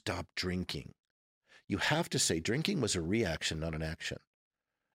 you stop drinking. You have to say, drinking was a reaction, not an action.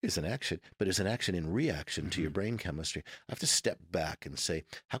 It's an action, but it's an action in reaction to your brain chemistry. I have to step back and say,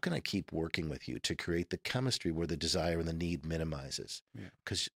 how can I keep working with you to create the chemistry where the desire and the need minimizes?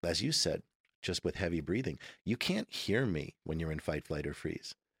 Because as you said, just with heavy breathing, you can't hear me when you're in fight, flight, or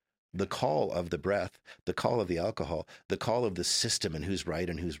freeze. The call of the breath, the call of the alcohol, the call of the system and who's right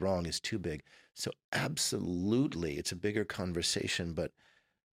and who's wrong is too big. So absolutely, it's a bigger conversation, but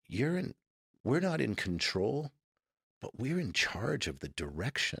we're not in control, but we're in charge of the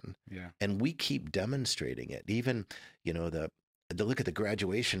direction. And we keep demonstrating it. Even, the look at the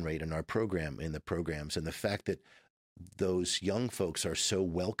graduation rate in our program, in the programs, and the fact that those young folks are so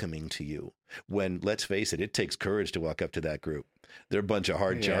welcoming to you, when, let's face it takes courage to walk up to that group. They're a bunch of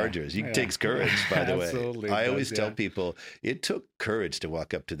hard chargers. It takes courage, by the way. I always tell people, it took courage to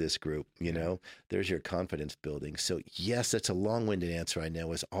walk up to this group. There's your confidence building. So yes, that's a long-winded answer, I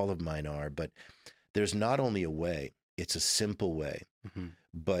know, as all of mine are, but there's not only a way, it's a simple way,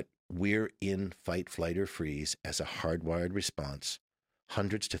 but we're in fight, flight, or freeze as a hardwired response,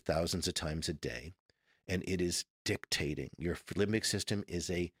 hundreds to thousands of times a day. And it is dictating. Your limbic system is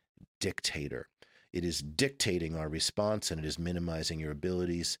a dictator. It is dictating our response, and it is minimizing your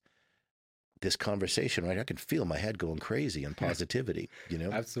abilities. this conversation, right? I can feel my head going crazy on positivity, you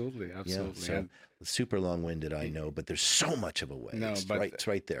know? Absolutely. Yeah, so super long-winded, I know, but there's so much of a way. No, it's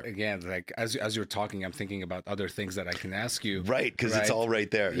right there. Again, like as you're talking, I'm thinking about other things that I can ask you. Right, because it's all right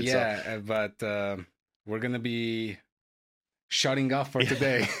there. But we're going to be shutting off for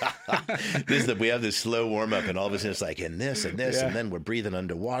today. We have this slow warm-up, and all of a sudden it's like, and this, and then we're breathing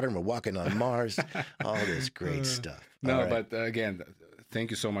underwater, and we're walking on Mars. All this great stuff. No, right. But again, thank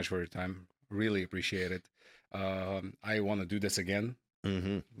you so much for your time. Really appreciate it. I want to do this again.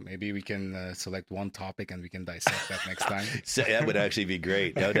 Mm-hmm. Maybe we can select one topic and we can dissect that next time. So that would actually be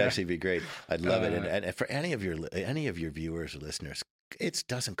great. That would actually be great. I'd love it. And for any of your viewers or listeners, it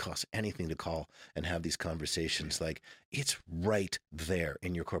doesn't cost anything to call and have these conversations. Like, it's right there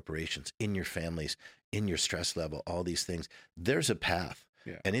in your corporations, in your families, in your stress level, all these things. There's a path,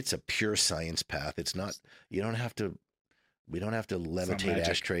 and it's a pure science path. It's not. We don't have to levitate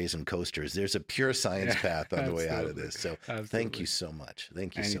ashtrays and coasters. There's a pure science path on the way out of this. So thank you so much.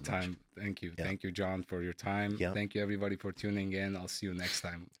 Thank you so much. Thank you. Yeah. Thank you, John, for your time. Yeah. Thank you, everybody, for tuning in. I'll see you next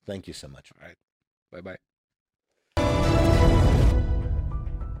time. Thank you so much. All right. Bye-bye.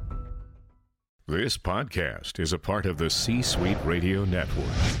 This podcast is a part of the C-Suite Radio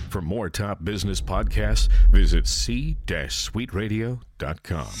Network. For more top business podcasts, visit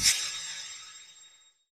c-suiteradio.com.